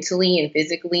you mentally and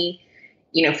physically,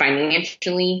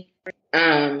 financially.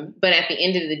 But at the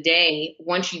end of the day,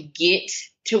 once you get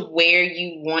to where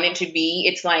you want it to be,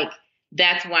 it's like,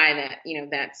 that's why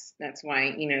that's why,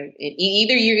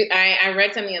 I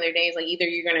read something the other day, it's like either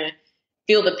you're going to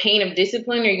feel the pain of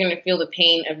discipline or you're going to feel the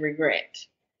pain of regret.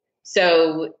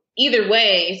 So either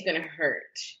way, it's going to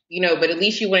hurt, but at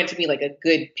least you want it to be like a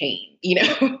good pain,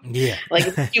 Yeah. Like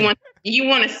you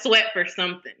want to sweat for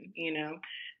something,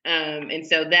 and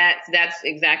so that's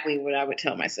exactly what I would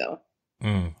tell myself.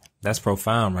 That's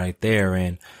profound right there.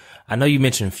 And I know you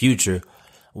mentioned future.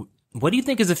 What do you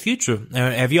think is the future?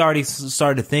 Have you already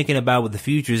started thinking about what the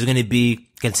future is going to be?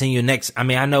 Continue next. I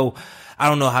mean, I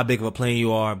don't know how big of a planner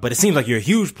you are, but it seems like you're a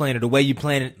huge planner, the way you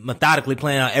plan it, methodically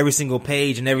plan out every single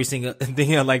page and every single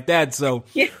thing like that. So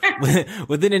yeah.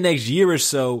 Within the next year or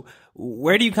so,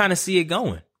 where do you kind of see it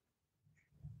going?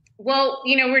 Well,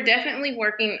 we're definitely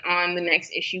working on the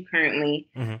next issue currently.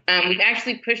 We've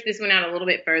actually pushed this one out a little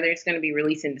bit further. It's going to be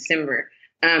released in December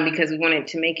because we wanted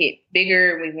to make it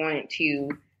bigger. We wanted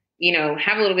to,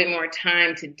 have a little bit more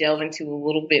time to delve into a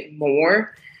little bit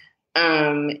more.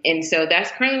 And so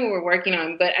that's currently what we're working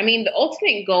on. But I mean, the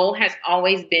ultimate goal has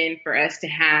always been for us to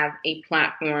have a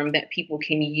platform that people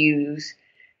can use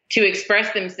to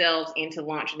express themselves and to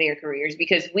launch their careers,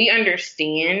 because we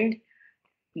understand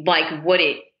like what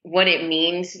it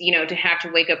means, to have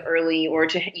to wake up early or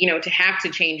to have to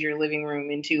change your living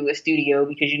room into a studio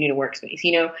because you need a workspace.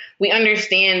 We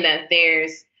understand that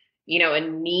there's, a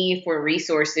need for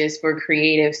resources for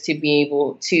creatives to be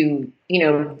able to,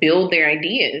 build their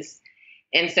ideas.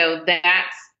 And so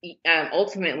that's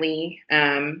ultimately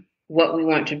what we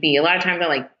want to be. A lot of times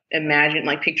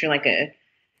I picture like a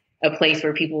place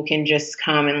where people can just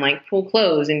come and like pull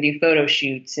clothes and do photo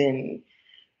shoots. And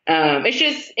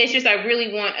it's just I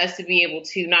really want us to be able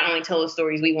to not only tell the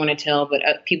stories we want to tell,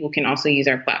 but people can also use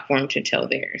our platform to tell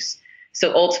theirs.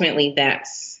 So ultimately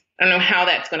that's I don't know how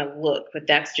that's going to look, but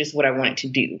that's just what I wanted to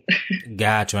do.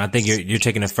 Gotcha. I think you're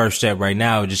taking the first step right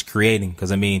now, just creating.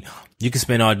 Because I mean, you can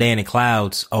spend all day in the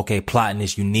clouds, okay, plotting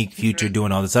this unique future,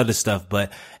 doing all this other stuff.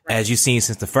 But as you've seen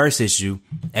since the first issue,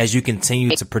 as you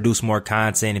continue to produce more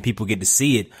content and people get to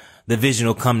see it, the vision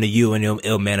will come to you and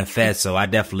it'll manifest. So I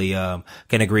definitely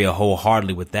can agree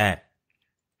wholeheartedly with that.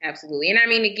 Absolutely. And I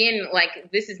mean, again, like,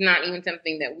 this is not even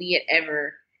something that we had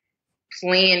ever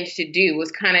planned to do. It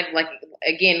was kind of like,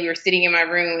 again, we were sitting in my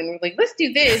room and we were like, let's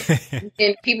do this.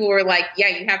 And people were like, yeah,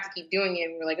 you have to keep doing it.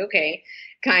 And we're like, okay,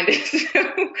 kind of.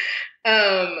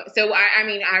 So I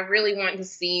mean, I really want to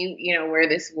see, you know, where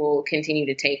this will continue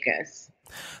to take us.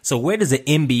 So where does the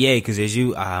MBA, because as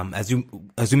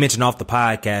you mentioned off the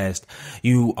podcast,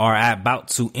 you are about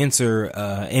to enter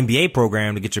MBA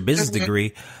program to get your business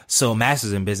degree, so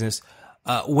master's in business.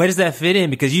 Where does that fit in?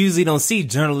 Because you usually don't see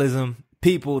journalism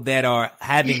people that are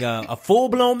having a full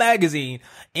blown magazine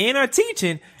and are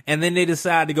teaching, and then they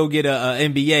decide to go get a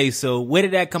MBA. So where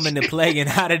did that come into play, and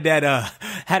how did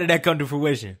that come to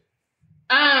fruition?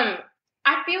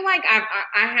 I feel like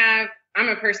I'm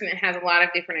a person that has a lot of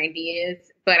different ideas,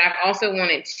 but I've also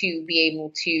wanted to be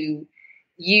able to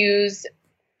use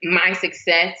my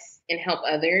success and help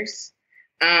others.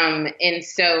 And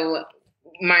so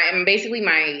my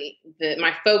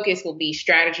focus will be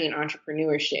strategy and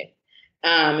entrepreneurship.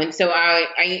 And so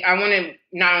I want to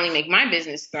not only make my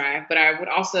business thrive, but I would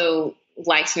also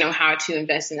like to know how to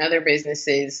invest in other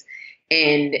businesses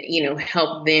and, you know,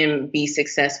 help them be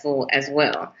successful as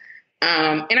well.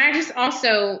 And I just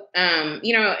also,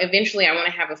 you know, eventually I want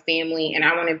to have a family and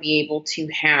I want to be able to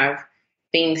have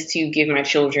things to give my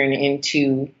children and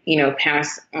to, you know,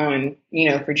 pass on, you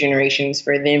know, for generations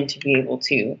for them to be able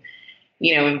to,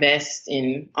 you know, invest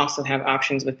and also have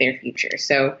options with their future.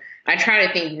 So I try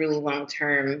to think really long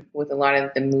term with a lot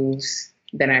of the moves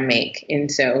that I make.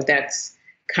 And so that's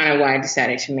kind of why I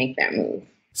decided to make that move.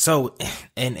 So,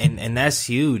 and that's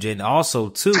huge. And also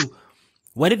too,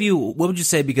 what would you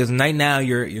say, because right now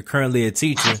you're currently a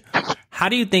teacher, how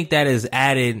do you think that has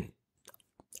added,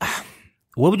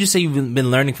 what would you say you've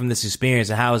been learning from this experience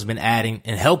and how it's been adding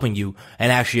and helping you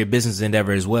and actually your business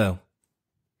endeavor as well?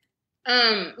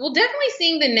 Well, definitely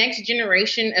seeing the next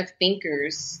generation of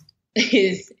thinkers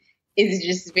is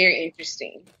just very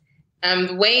interesting.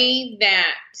 The way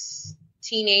that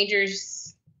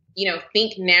teenagers, you know,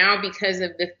 think now because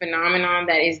of the phenomenon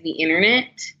that is the internet.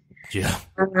 Yeah.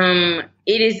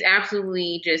 It is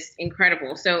absolutely just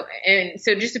incredible. So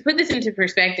just to put this into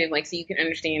perspective, like, so you can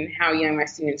understand how young my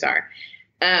students are.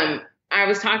 I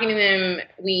was talking to them.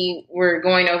 We were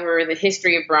going over the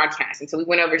history of broadcast. And so we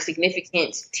went over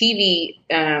significant TV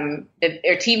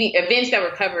events that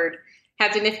were covered,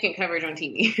 had significant coverage on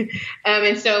TV.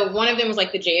 And so one of them was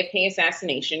like the JFK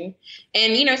assassination.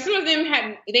 And, you know, some of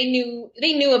them they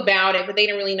knew about it, but they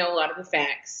didn't really know a lot of the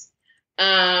facts.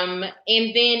 And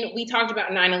then we talked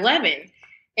about 9/11.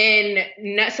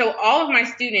 And so all of my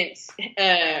students,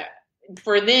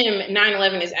 for them,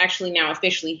 9/11 is actually now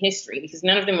officially history because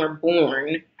none of them were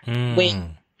born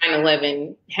when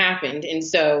 9/11 happened. And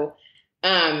so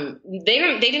they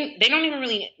don't even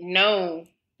really know,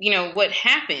 you know, what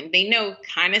happened. They know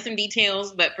kind of some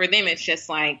details, but for them it's just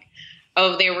like,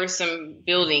 oh, there were some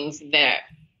buildings that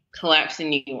collapsed in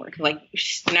New York. Like,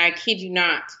 and I kid you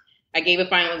not, I gave a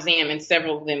final exam and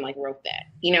several of them like wrote that,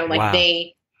 you know, like wow.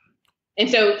 And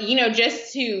so, you know,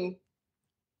 just to,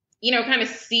 you know, kind of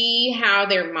see how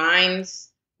their minds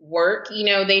work, you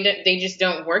know, they just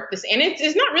don't work this. And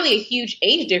it's not really a huge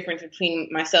age difference between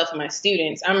myself and my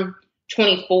students. I'm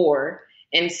 24.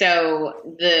 And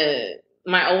so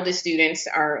my oldest students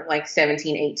are like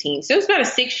 17, 18. So it's about a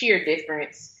 6-year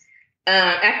difference,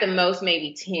 at the most,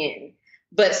 maybe 10.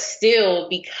 But still,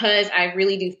 because I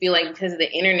really do feel like because of the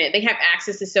internet, they have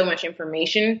access to so much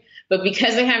information. But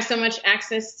because they have so much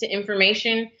access to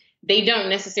information, they don't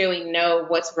necessarily know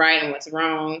what's right and what's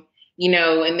wrong, you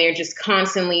know, and they're just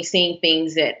constantly seeing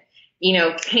things that, you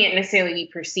know, can't necessarily be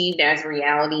perceived as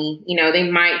reality. You know,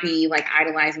 they might be like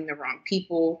idolizing the wrong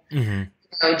people. Mm-hmm.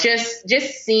 So just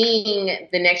seeing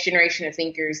the next generation of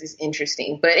thinkers is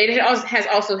interesting. But it has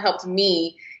also helped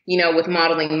me, you know, with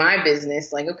modeling my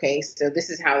business, like, okay, so this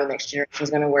is how the next generation is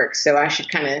going to work. So I should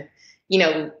kind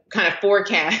of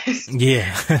forecast.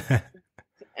 Yeah.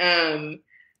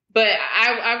 But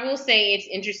I will say it's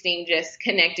interesting just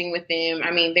connecting with them.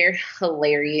 I mean, they're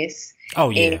hilarious. Oh,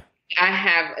 yeah. And I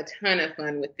have a ton of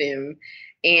fun with them.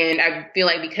 And I feel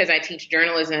like because I teach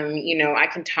journalism, you know, I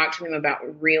can talk to them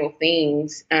about real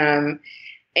things.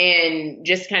 And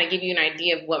just kind of give you an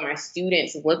idea of what my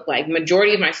students look like.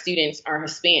 Majority of my students are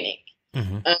Hispanic.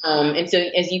 And so,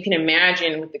 as you can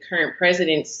imagine, with the current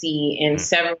presidency and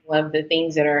several of the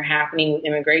things that are happening with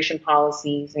immigration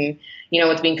policies and,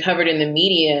 what's being covered in the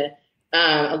media,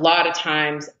 a lot of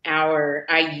times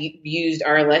I used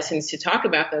our lessons to talk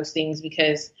about those things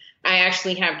because I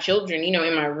actually have children,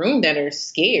 in my room that are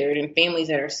scared and families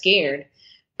that are scared.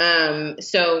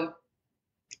 So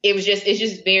it's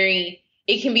just very,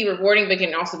 it can be rewarding, but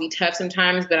can also be tough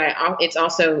sometimes. But it's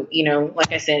also,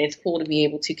 like I said, it's cool to be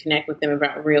able to connect with them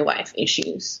about real life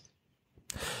issues.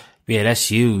 Yeah,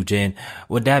 that's huge. And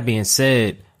with that being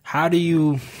said, do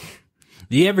you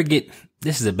ever get,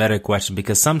 this is a better question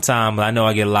because sometimes I know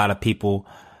I get a lot of people,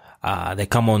 they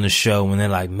come on the show and they're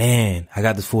like, man, I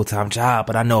got this full-time job,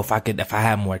 but I know if I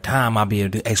had more time, I'll be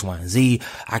able to do X, Y, and Z.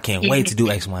 I can't wait to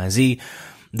do X, Y, and Z.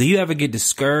 Do you ever get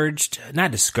discouraged?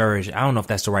 Not discouraged. I don't know if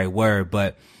that's the right word,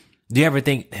 but do you ever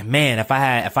think, man, if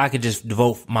I could just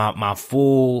devote my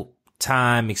full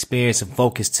time experience and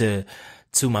focus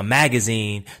to my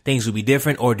magazine, things would be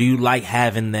different? Or do you like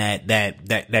having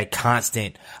that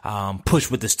constant,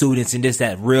 push with the students and just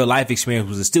that real life experience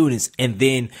with the students and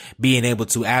then being able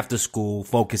to after school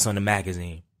focus on the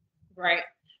magazine? Right.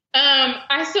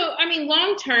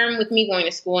 Long term with me going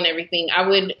to school and everything, I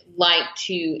would like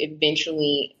to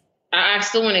eventually, I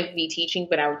still want to be teaching,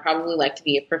 but I would probably like to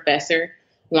be a professor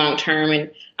long term.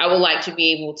 And I would like to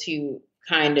be able to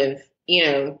kind of,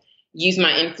 use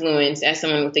my influence as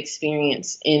someone with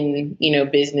experience in,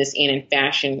 business and in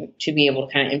fashion to be able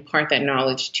to kind of impart that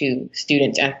knowledge to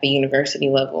students at the university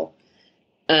level,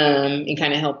 and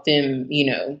kind of help them,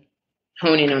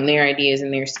 hone in on their ideas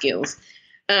and their skills.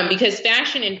 Because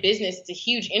fashion and business, it's a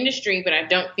huge industry, but I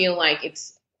don't feel like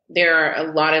there are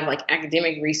a lot of like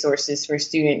academic resources for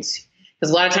students.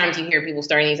 Because a lot of times you hear people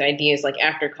starting these ideas like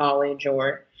after college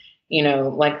or,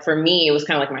 like for me, it was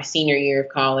kind of like my senior year of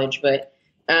college, but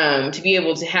to be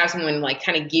able to have someone like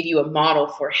kind of give you a model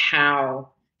for how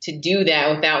to do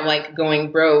that without like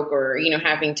going broke or,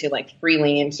 having to like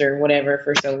freelance or whatever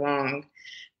for so long.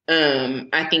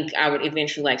 I think I would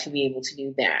eventually like to be able to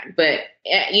do that. But,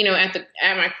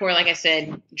 at my core, like I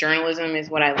said, journalism is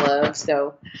what I love.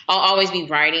 So I'll always be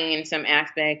writing in some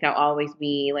aspect. I'll always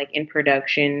be like in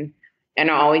production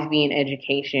and I'll always be in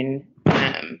education.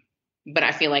 But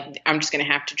I feel like I'm just going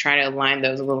to have to try to align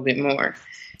those a little bit more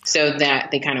so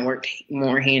that they kind of work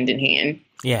more hand in hand.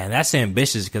 Yeah, and that's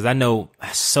ambitious because I know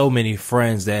so many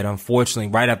friends that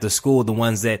unfortunately right after school, the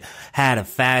ones that had a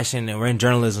fashion and were in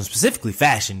journalism, specifically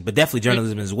fashion, but definitely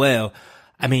journalism as well.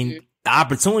 I mean, the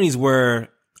opportunities were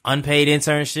unpaid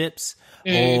internships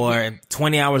or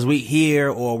 20 hours a week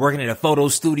here or working at a photo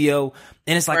studio.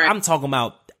 And it's like, I'm talking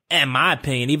about, in my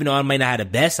opinion, even though I may not have the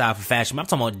best eye for fashion, I'm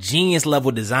talking about genius level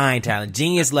design talent,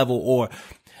 genius level, or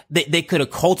they could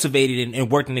have cultivated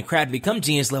and worked in the craft to become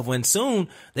genius level, and soon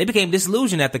they became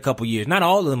disillusioned after a couple of years. Not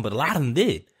all of them, but a lot of them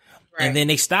did. Right. And then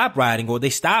they stopped writing or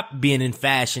they stopped being in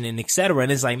fashion and et cetera. And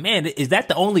it's like, man, is that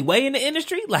the only way in the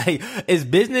industry? Like, is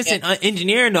business and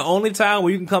engineering the only time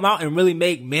where you can come out and really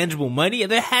make manageable money?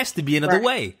 There has to be another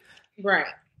way. Right.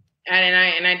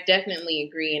 And I definitely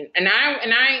agree. And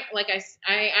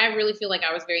I really feel like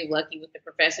I was very lucky with the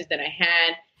professors that I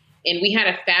had. And we had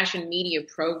a fashion media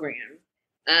program.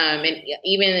 And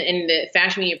even in the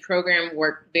fashion media program,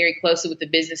 worked very closely with the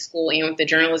business school and with the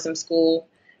journalism school.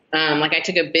 I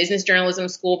took a business journalism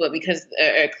school, but because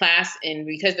a class and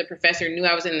because the professor knew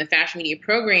I was in the fashion media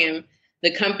program,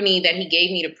 the company that he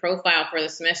gave me to profile for the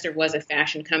semester was a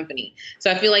fashion company. So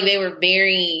I feel like they were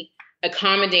very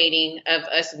accommodating of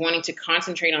us wanting to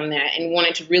concentrate on that and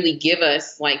wanted to really give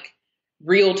us like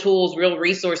real tools, real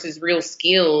resources, real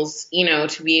skills,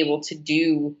 to be able to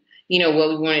do what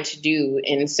we wanted to do.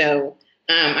 And so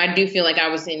I do feel like I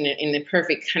was in the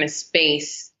perfect kind of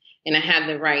space and I had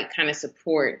the right kind of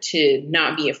support to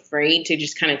not be afraid to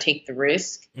just kind of take the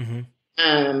risk.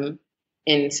 And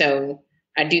so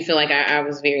I do feel like I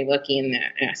was very lucky in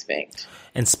that aspect.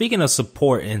 And speaking of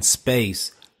support and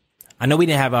space, I know we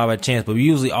didn't have our chance, but we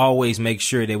usually always make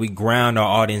sure that we ground our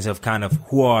audience of kind of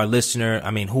who our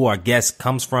who our guest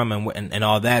comes from and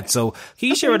all that. So can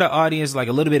you share with our audience like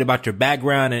a little bit about your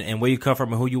background and where you come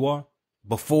from and who you are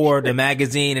before the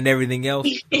magazine and everything else?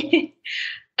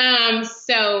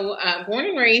 Born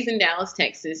and raised in Dallas,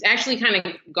 Texas, actually kind of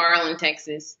Garland,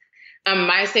 Texas.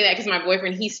 I say that because my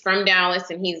boyfriend, he's from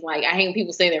Dallas, and he's like, I hate when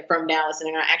people say they're from Dallas and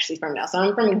they're not actually from Dallas. So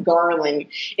I'm from Garland.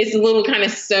 It's a little kind of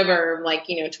suburb,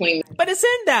 20 minutes. But it's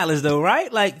in Dallas though,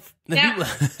 right? Like,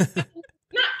 I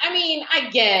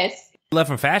guess. Love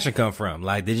from fashion come from?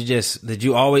 Like, did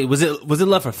you always, was it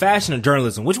love for fashion or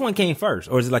journalism? Which one came first?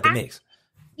 Or is it like a mix?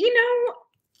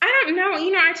 I don't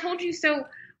know. I told you, so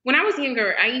when I was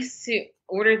younger, I used to,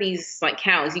 order these like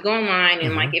catalogs. You go online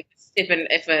and like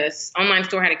if a online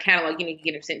store had a catalog, you need to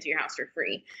get them sent to your house for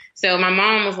free. So my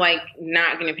mom was like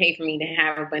not going to pay for me to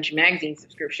have a bunch of magazine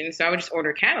subscriptions. So I would just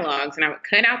order catalogs and I would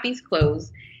cut out these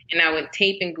clothes and I would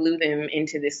tape and glue them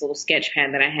into this little sketch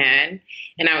pad that I had.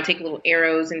 And I would take little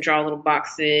arrows and draw little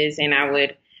boxes and I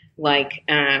would like,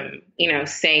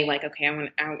 say like, okay, I want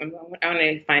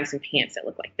to find some pants that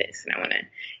look like this. And I want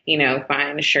to,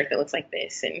 find a shirt that looks like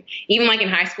this. And even like in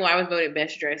high school, I was voted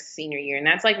best dressed senior year. And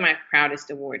that's like my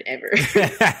proudest award ever. And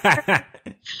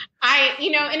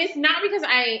it's not because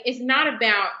it's not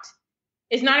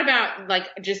about like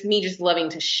just me just loving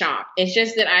to shop. It's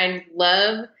just that I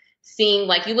love seeing,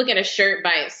 like, you look at a shirt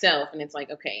by itself and it's like,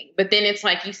 okay, but then it's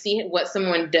like you see what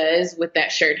someone does with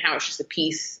that shirt, how it's just a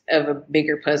piece of a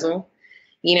bigger puzzle,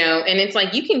 and it's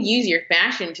like you can use your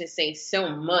fashion to say so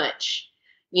much.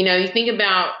 You think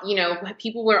about,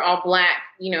 people wear all black,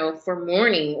 for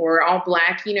mourning, or all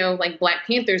black, like Black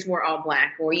Panthers wore all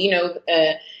black, or,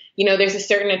 there's a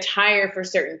certain attire for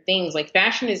certain things. Like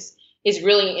fashion is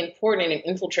really important and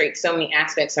infiltrates so many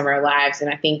aspects of our lives.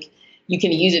 And I think you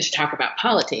can use it to talk about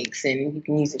politics and you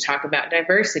can use it to talk about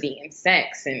diversity and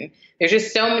sex. And there's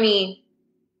just so many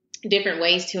different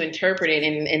ways to interpret it.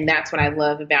 And that's what I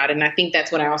love about it. And I think that's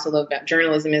what I also love about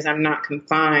journalism is I'm not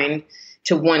confined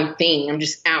to one thing. I'm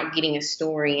just out getting a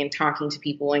story and talking to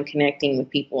people and connecting with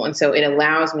people. And so it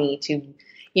allows me to,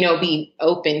 be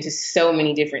open to so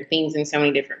many different things and so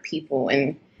many different people.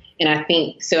 And I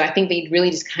think they really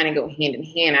just kind of go hand in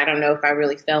hand. I don't know if I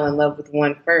really fell in love with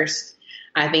one first.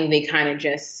 I think they kind of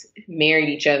just married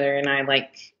each other and I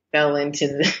like fell into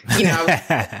the,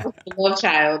 I was a love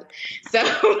child. So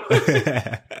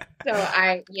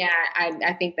I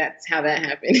think that's how that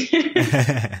happened.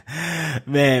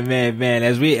 man.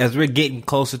 As we're getting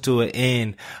closer to an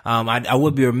end, I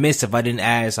would be remiss if I didn't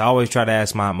ask. I always try to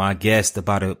ask my guests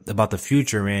about the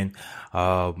future. And,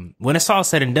 when it's all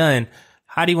said and done,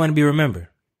 how do you want to be remembered?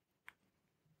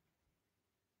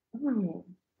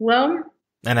 Well,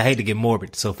 and I hate to get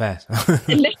morbid so fast.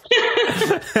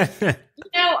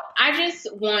 I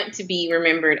just want to be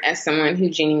remembered as someone who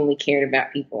genuinely cared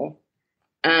about people.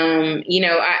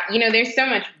 There's so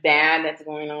much bad that's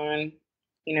going on,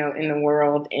 in the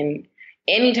world. And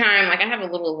anytime, like I have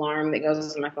a little alarm that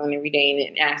goes on my phone every day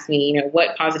and it asks me,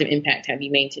 what positive impact have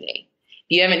you made today?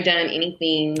 If you haven't done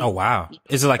anything. Oh, wow.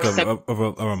 Is it like a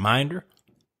reminder?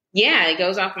 Yeah, it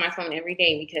goes off my phone every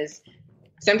day because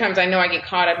sometimes I know I get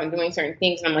caught up in doing certain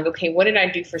things and I'm like, okay, what did I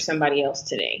do for somebody else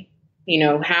today?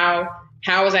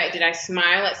 How was did I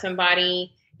smile at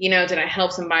somebody? Did I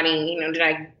help somebody? Did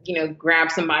I,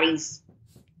 grab somebody's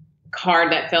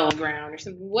card that fell on the ground or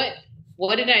something? What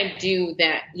did I do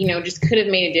that, just could have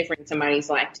made a difference in somebody's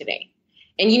life today?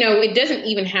 And, it doesn't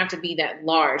even have to be that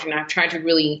large. And I've tried to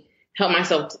really help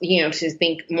myself, to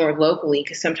think more locally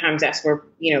because sometimes that's where,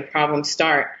 problems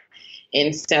start.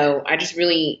 And so I just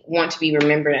really want to be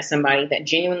remembered as somebody that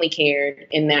genuinely cared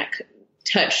and that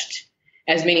touched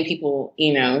as many people,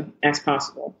 as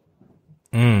possible.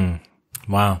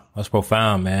 Wow. That's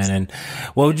profound, man. And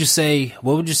what would you say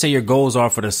your goals are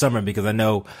for the summer? Because I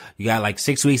know you got like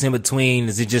 6 weeks in between.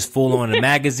 Is it just full on a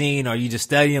magazine? Or are you just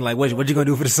studying? Like, what you going to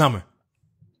do for the summer?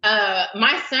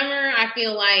 My summer, I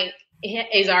feel like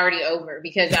is already over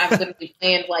because I've literally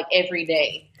planned like every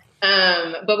day.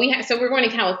 But we're going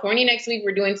to California next week.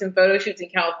 We're doing some photo shoots in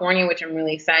California, which I'm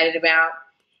really excited about.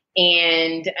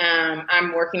 And,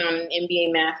 I'm working on an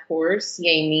MBA math course.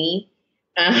 Yay me.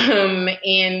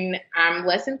 And I'm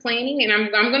lesson planning and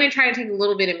I'm going to try to take a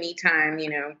little bit of me time,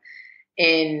 and,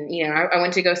 I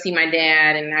went to go see my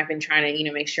dad and I've been trying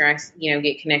to, make sure I,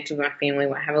 get connected with my family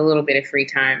when I have a little bit of free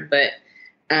time. But,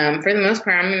 for the most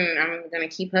part, I'm going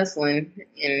to keep hustling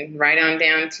and right on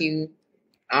down to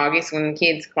August when the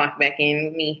kids clock back in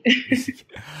with me.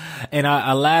 And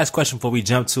our last question before we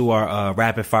jump to our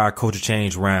rapid fire culture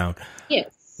change round.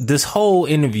 Yes. This whole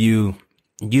interview,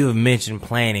 you have mentioned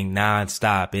planning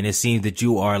nonstop, and it seems that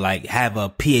you are have a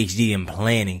PhD in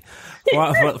planning.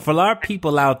 For a lot of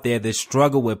people out there that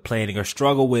struggle with planning or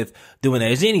struggle with doing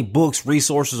that, is there any books,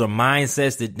 resources, or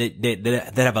mindsets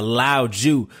that have allowed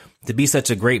you to be such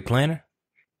a great planner?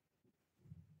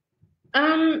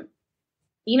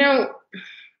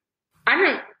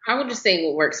 I would just say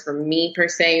what works for me per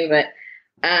se, but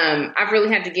I've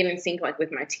really had to get in sync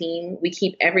with my team. We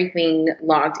keep everything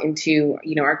logged into,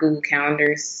 our Google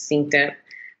calendars synced up.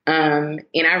 And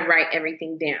I write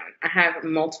everything down. I have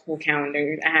multiple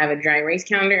calendars. I have a dry erase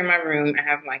calendar in my room. I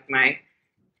have my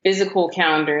physical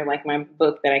calendar, my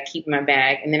book that I keep in my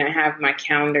bag. And then I have my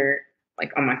calendar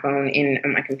on my phone and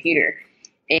on my computer.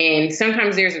 And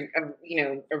sometimes there's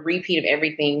a repeat of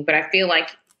everything, but I feel like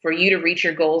for you to reach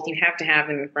your goals, you have to have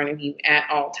them in front of you at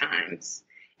all times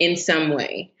in some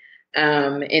way.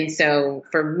 And so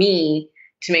for me,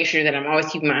 to make sure that I'm always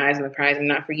keeping my eyes on the prize and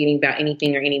not forgetting about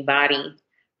anything or anybody,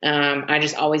 I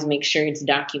just always make sure it's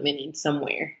documented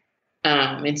somewhere.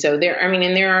 And so there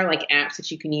are like apps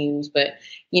that you can use, but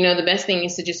the best thing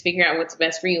is to just figure out what's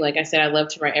best for you. Like I said, I love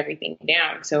to write everything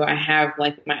down. So I have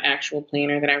like my actual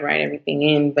planner that I write everything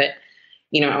in, but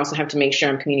I also have to make sure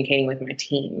I'm communicating with my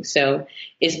team. So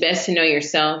it's best to know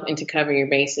yourself and to cover your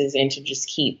bases and to just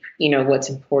keep, what's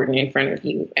important in front of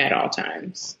you at all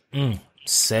times.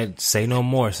 Say no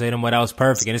more. Say no more. That was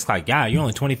perfect. And it's like, yeah, you're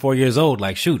only 24 years old.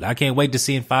 Like, shoot, I can't wait to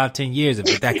see in 5-10 years if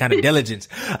with that kind of diligence.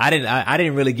 I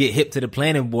didn't really get hip to the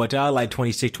planning board till I was like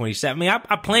 26, 27. I mean,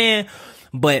 I plan,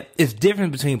 but it's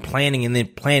different between planning and then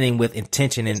planning with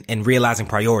intention and realizing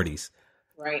priorities.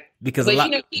 Right. Because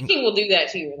teaching will do that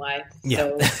to your life.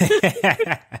 Yeah.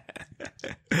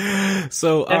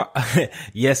 So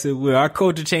yes, it will. Our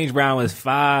culture change round was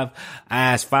 5. I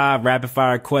asked 5 rapid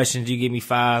fire questions. You give me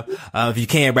 5. If you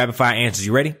can, rapid fire answers.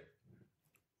 You ready?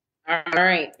 All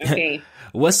right. Okay.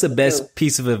 What's the best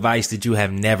piece of advice that you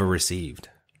have never received?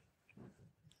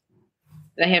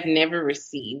 That I have never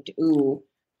received. Ooh.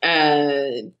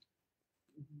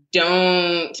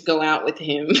 Don't go out with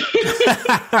him.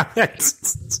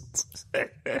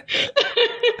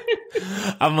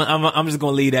 I'm just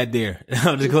gonna leave that there.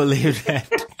 I'm just gonna leave that.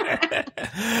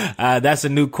 That's a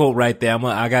new quote right there.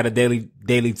 I got a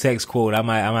daily text quote. I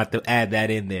might have to add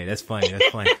that in there. That's funny.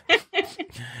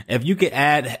 If you could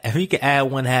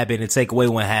add one habit and take away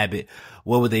one habit,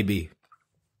 what would they be?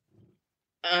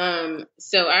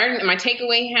 So my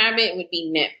takeaway habit would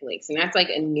be Netflix, and that's like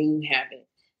a new habit.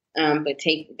 But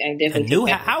I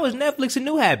definitely how is Netflix a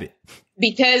new habit?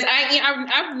 Because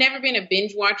I've never been a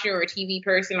binge watcher or a TV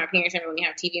person. My parents never let me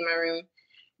have TV in my room,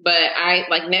 but I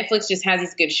like Netflix just has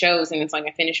these good shows, and it's like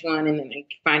I finish one and then I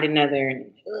find another,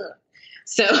 and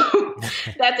so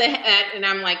and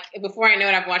I'm like, before I know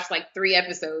it, I've watched like 3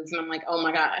 episodes, and I'm like, oh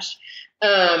my gosh.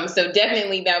 So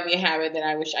definitely that would be a habit that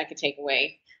I wish I could take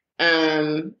away.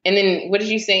 And then what did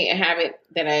you say? A habit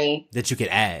that you could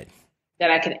add?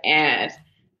 That I could add.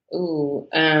 Ooh,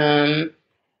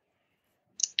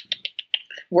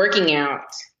 working out.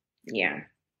 Yeah.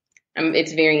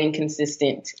 It's very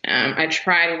inconsistent. I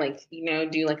try to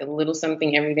do like a little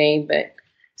something every day, but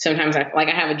sometimes I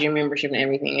have a gym membership and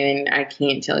everything, and I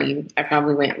can't tell you. I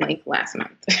probably went like last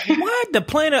month. What?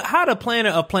 How the planner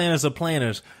of planners of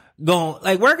planners going,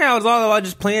 like, workout is all about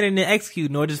just planning and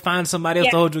executing, or just find somebody else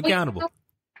to hold you accountable.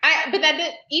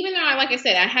 Even though, like I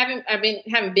said, I haven't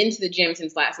been to the gym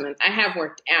since last month. I have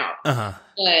worked out, but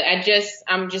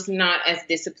I'm just not as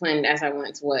disciplined as I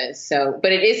once was. So,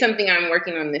 but it is something I'm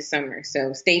working on this summer.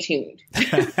 So stay tuned.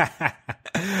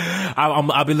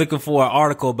 I'll be looking for an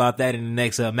article about that in the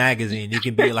next magazine. It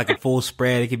can be like a full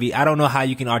spread. It can be, I don't know how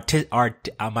you can I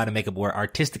might have make a word,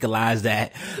 artisticalize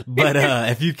that, but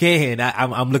if you can,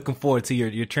 I'm looking forward to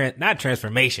your not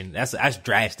transformation. That's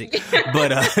drastic,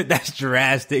 but that's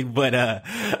drastic. But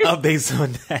updates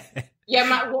on that.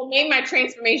 Yeah, maybe my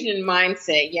transformation in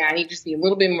mindset. Yeah, I need to just be a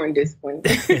little bit more disciplined.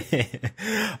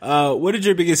 What is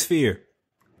your biggest fear?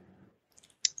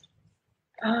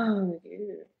 Oh,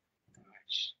 dude.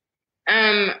 Gosh.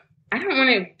 I don't want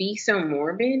to be so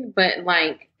morbid, but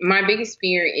like my biggest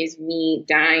fear is me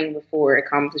dying before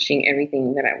accomplishing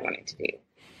everything that I wanted to do.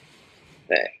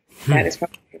 But that is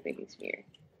probably the biggest fear.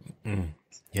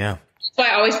 Yeah. So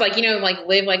I always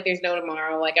live like there's no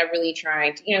tomorrow. Like I really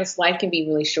try to, life can be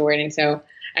really short. And so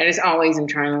I just always am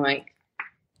trying to like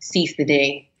seize the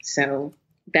day. So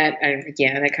that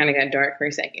kind of got dark for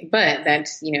a second, but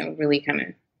that's, really kind of,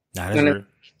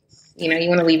 you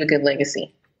want to leave a good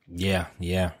legacy. Yeah.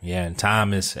 And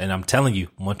time is, and I'm telling you,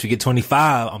 once you get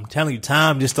 25, I'm telling you,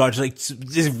 time just starts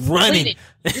just running.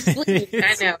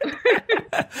 I know.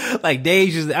 Like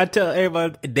I tell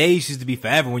everybody, days used to be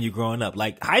forever when you're growing up.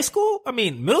 Like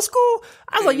middle school,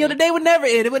 I was like, the day would never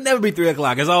end. It would never be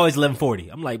 3:00. It's always 11:40.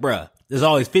 I'm like, bruh, there's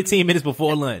always 15 minutes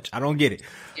before lunch. I don't get it.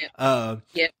 Yeah.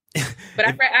 But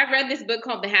I read this book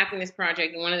called The Happiness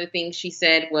Project, and one of the things she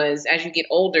said was, as you get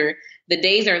older, the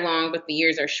days are long, but the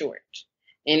years are short.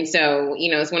 And so,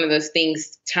 it's one of those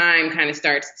things, time kind of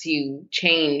starts to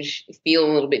change, feel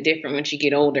a little bit different once you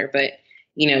get older. But,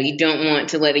 you don't want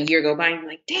to let a year go by and be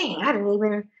like, dang, I didn't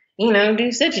even,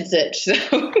 do such and such.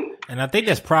 So. And I think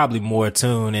that's probably more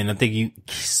attuned. And I think you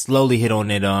slowly hit on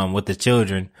it with the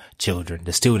children,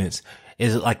 the students.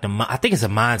 Is like I think it's a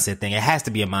mindset thing. It has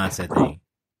to be a mindset thing.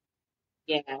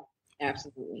 Yeah.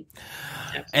 Absolutely.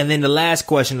 And then the last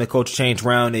question, the culture change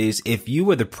round, is if you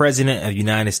were the president of the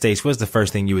United States, what's the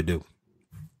first thing you would do?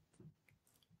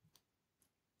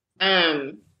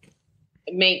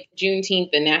 Make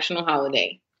Juneteenth a national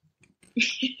holiday.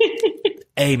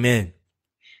 Amen.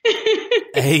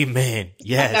 Amen.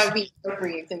 Yes. That would be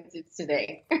appropriate since it's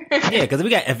today. Yeah, because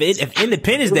if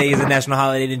Independence Day is a national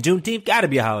holiday, then Juneteenth got to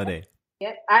be a holiday.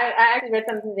 Yep. I actually read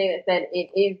something today that said it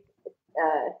is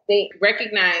state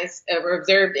recognized or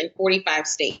observed in 45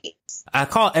 states. I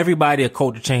call everybody a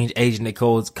culture change agent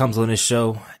that comes on this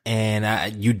show,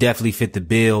 and you definitely fit the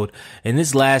build. And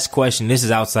this last question, this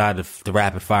is outside of the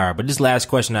rapid fire, but this last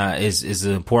question is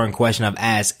an important question I've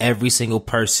asked every single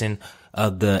person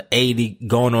of the 80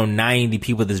 going on 90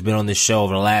 people that's been on this show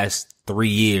over the last 3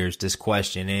 years, this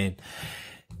question. And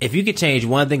if you could change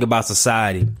one thing about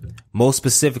society, most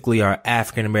specifically our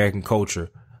African American culture,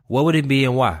 what would it be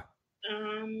and why?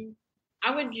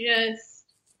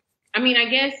 I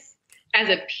guess as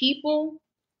a people,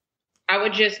 I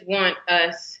would just want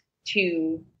us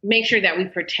to make sure that we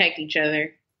protect each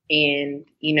other and,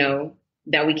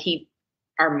 that we keep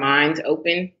our minds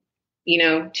open,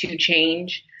 to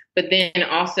change. But then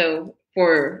also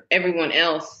for everyone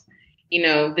else,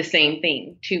 the same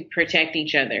thing, to protect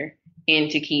each other and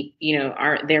to keep,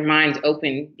 their minds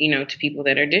open, to people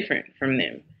that are different from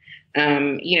them.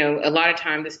 A lot of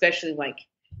times, especially like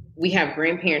we have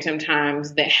grandparents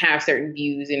sometimes that have certain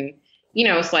views and,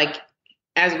 it's like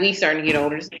as we start to get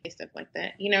older, stuff like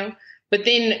that, but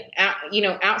then,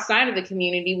 outside of the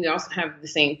community, we also have the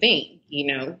same thing.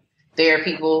 There are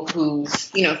people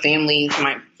whose, families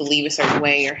might believe a certain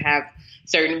way or have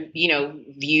certain,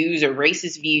 views or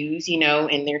racist views,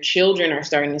 and their children are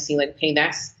starting to see like, hey,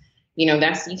 that's, you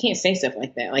can't say stuff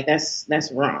like that. Like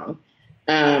that's wrong.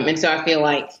 And so I feel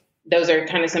like those are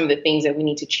kind of some of the things that we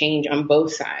need to change on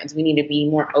both sides. We need to be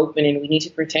more open and we need to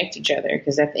protect each other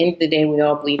because at the end of the day, we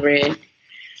all bleed red.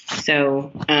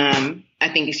 So I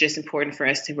think it's just important for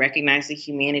us to recognize the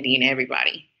humanity in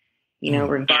everybody,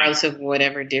 regardless of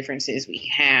whatever differences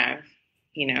we have,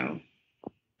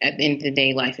 at the end of the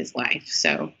day, life is life.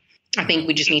 So I think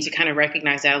we just need to kind of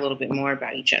recognize that a little bit more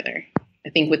about each other.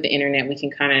 I think with the internet, we can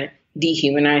kind of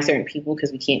dehumanize certain people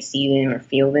because we can't see them or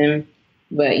feel them.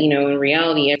 But, in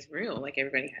reality, it's real. Like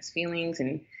everybody has feelings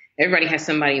and everybody has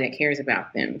somebody that cares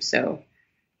about them. So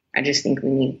I just think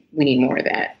we need more of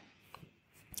that.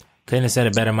 Couldn't have said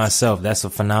it better myself. That's a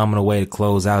phenomenal way to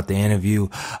close out the interview.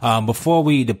 Before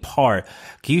we depart,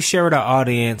 can you share with our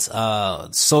audience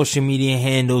social media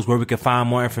handles where we can find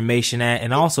more information at,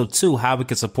 and also too how we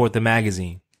can support the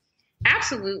magazine?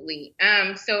 Absolutely.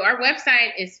 So our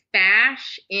website is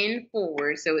Fash in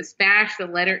Forward. So it's Fash, the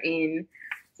letter N,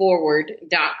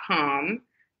 forward.com.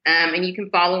 And you can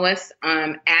follow us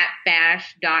at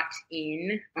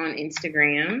fash.in on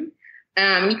Instagram.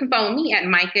 You can follow me at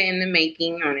Myca in the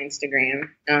Making on Instagram,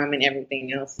 and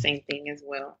everything else, same thing as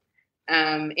well.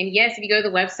 And yes, if you go to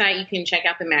the website, you can check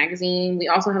out the magazine. We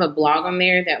also have a blog on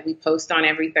there that we post on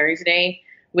every Thursday,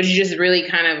 which is just really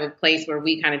kind of a place where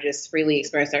we kind of just freely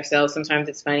express ourselves. Sometimes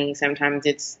it's funny, sometimes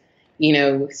it's,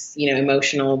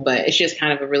 emotional, but it's just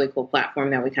kind of a really cool platform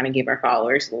that we kind of give our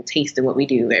followers a little taste of what we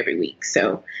do every week.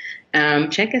 So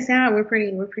check us out. We're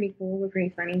pretty cool. We're pretty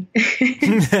funny.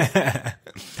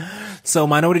 So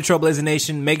Minority Trailblazer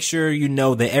Nation, make sure you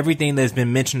know that everything that's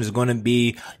been mentioned is going to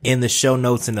be in the show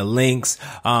notes and the links.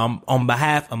 On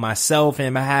behalf of myself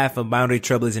and behalf of Minority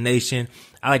Trailblazer Nation,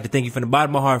 I'd like to thank you from the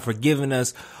bottom of my heart for giving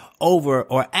us over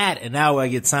or at an hour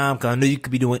of your time, because I know you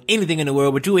could be doing anything in the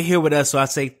world, but you were here with us, so I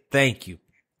say thank you.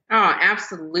 Oh,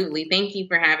 absolutely. Thank you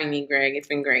for having me, Greg. It's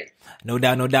been great. No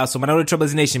doubt, no doubt. So Minority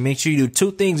Trailblazer Nation, make sure you do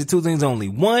two things and two things only.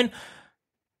 One,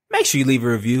 make sure you leave a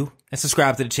review and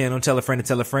subscribe to the channel, tell a friend to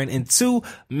tell a friend. And two,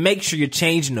 make sure you're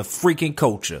changing the freaking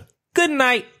culture. Good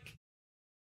night.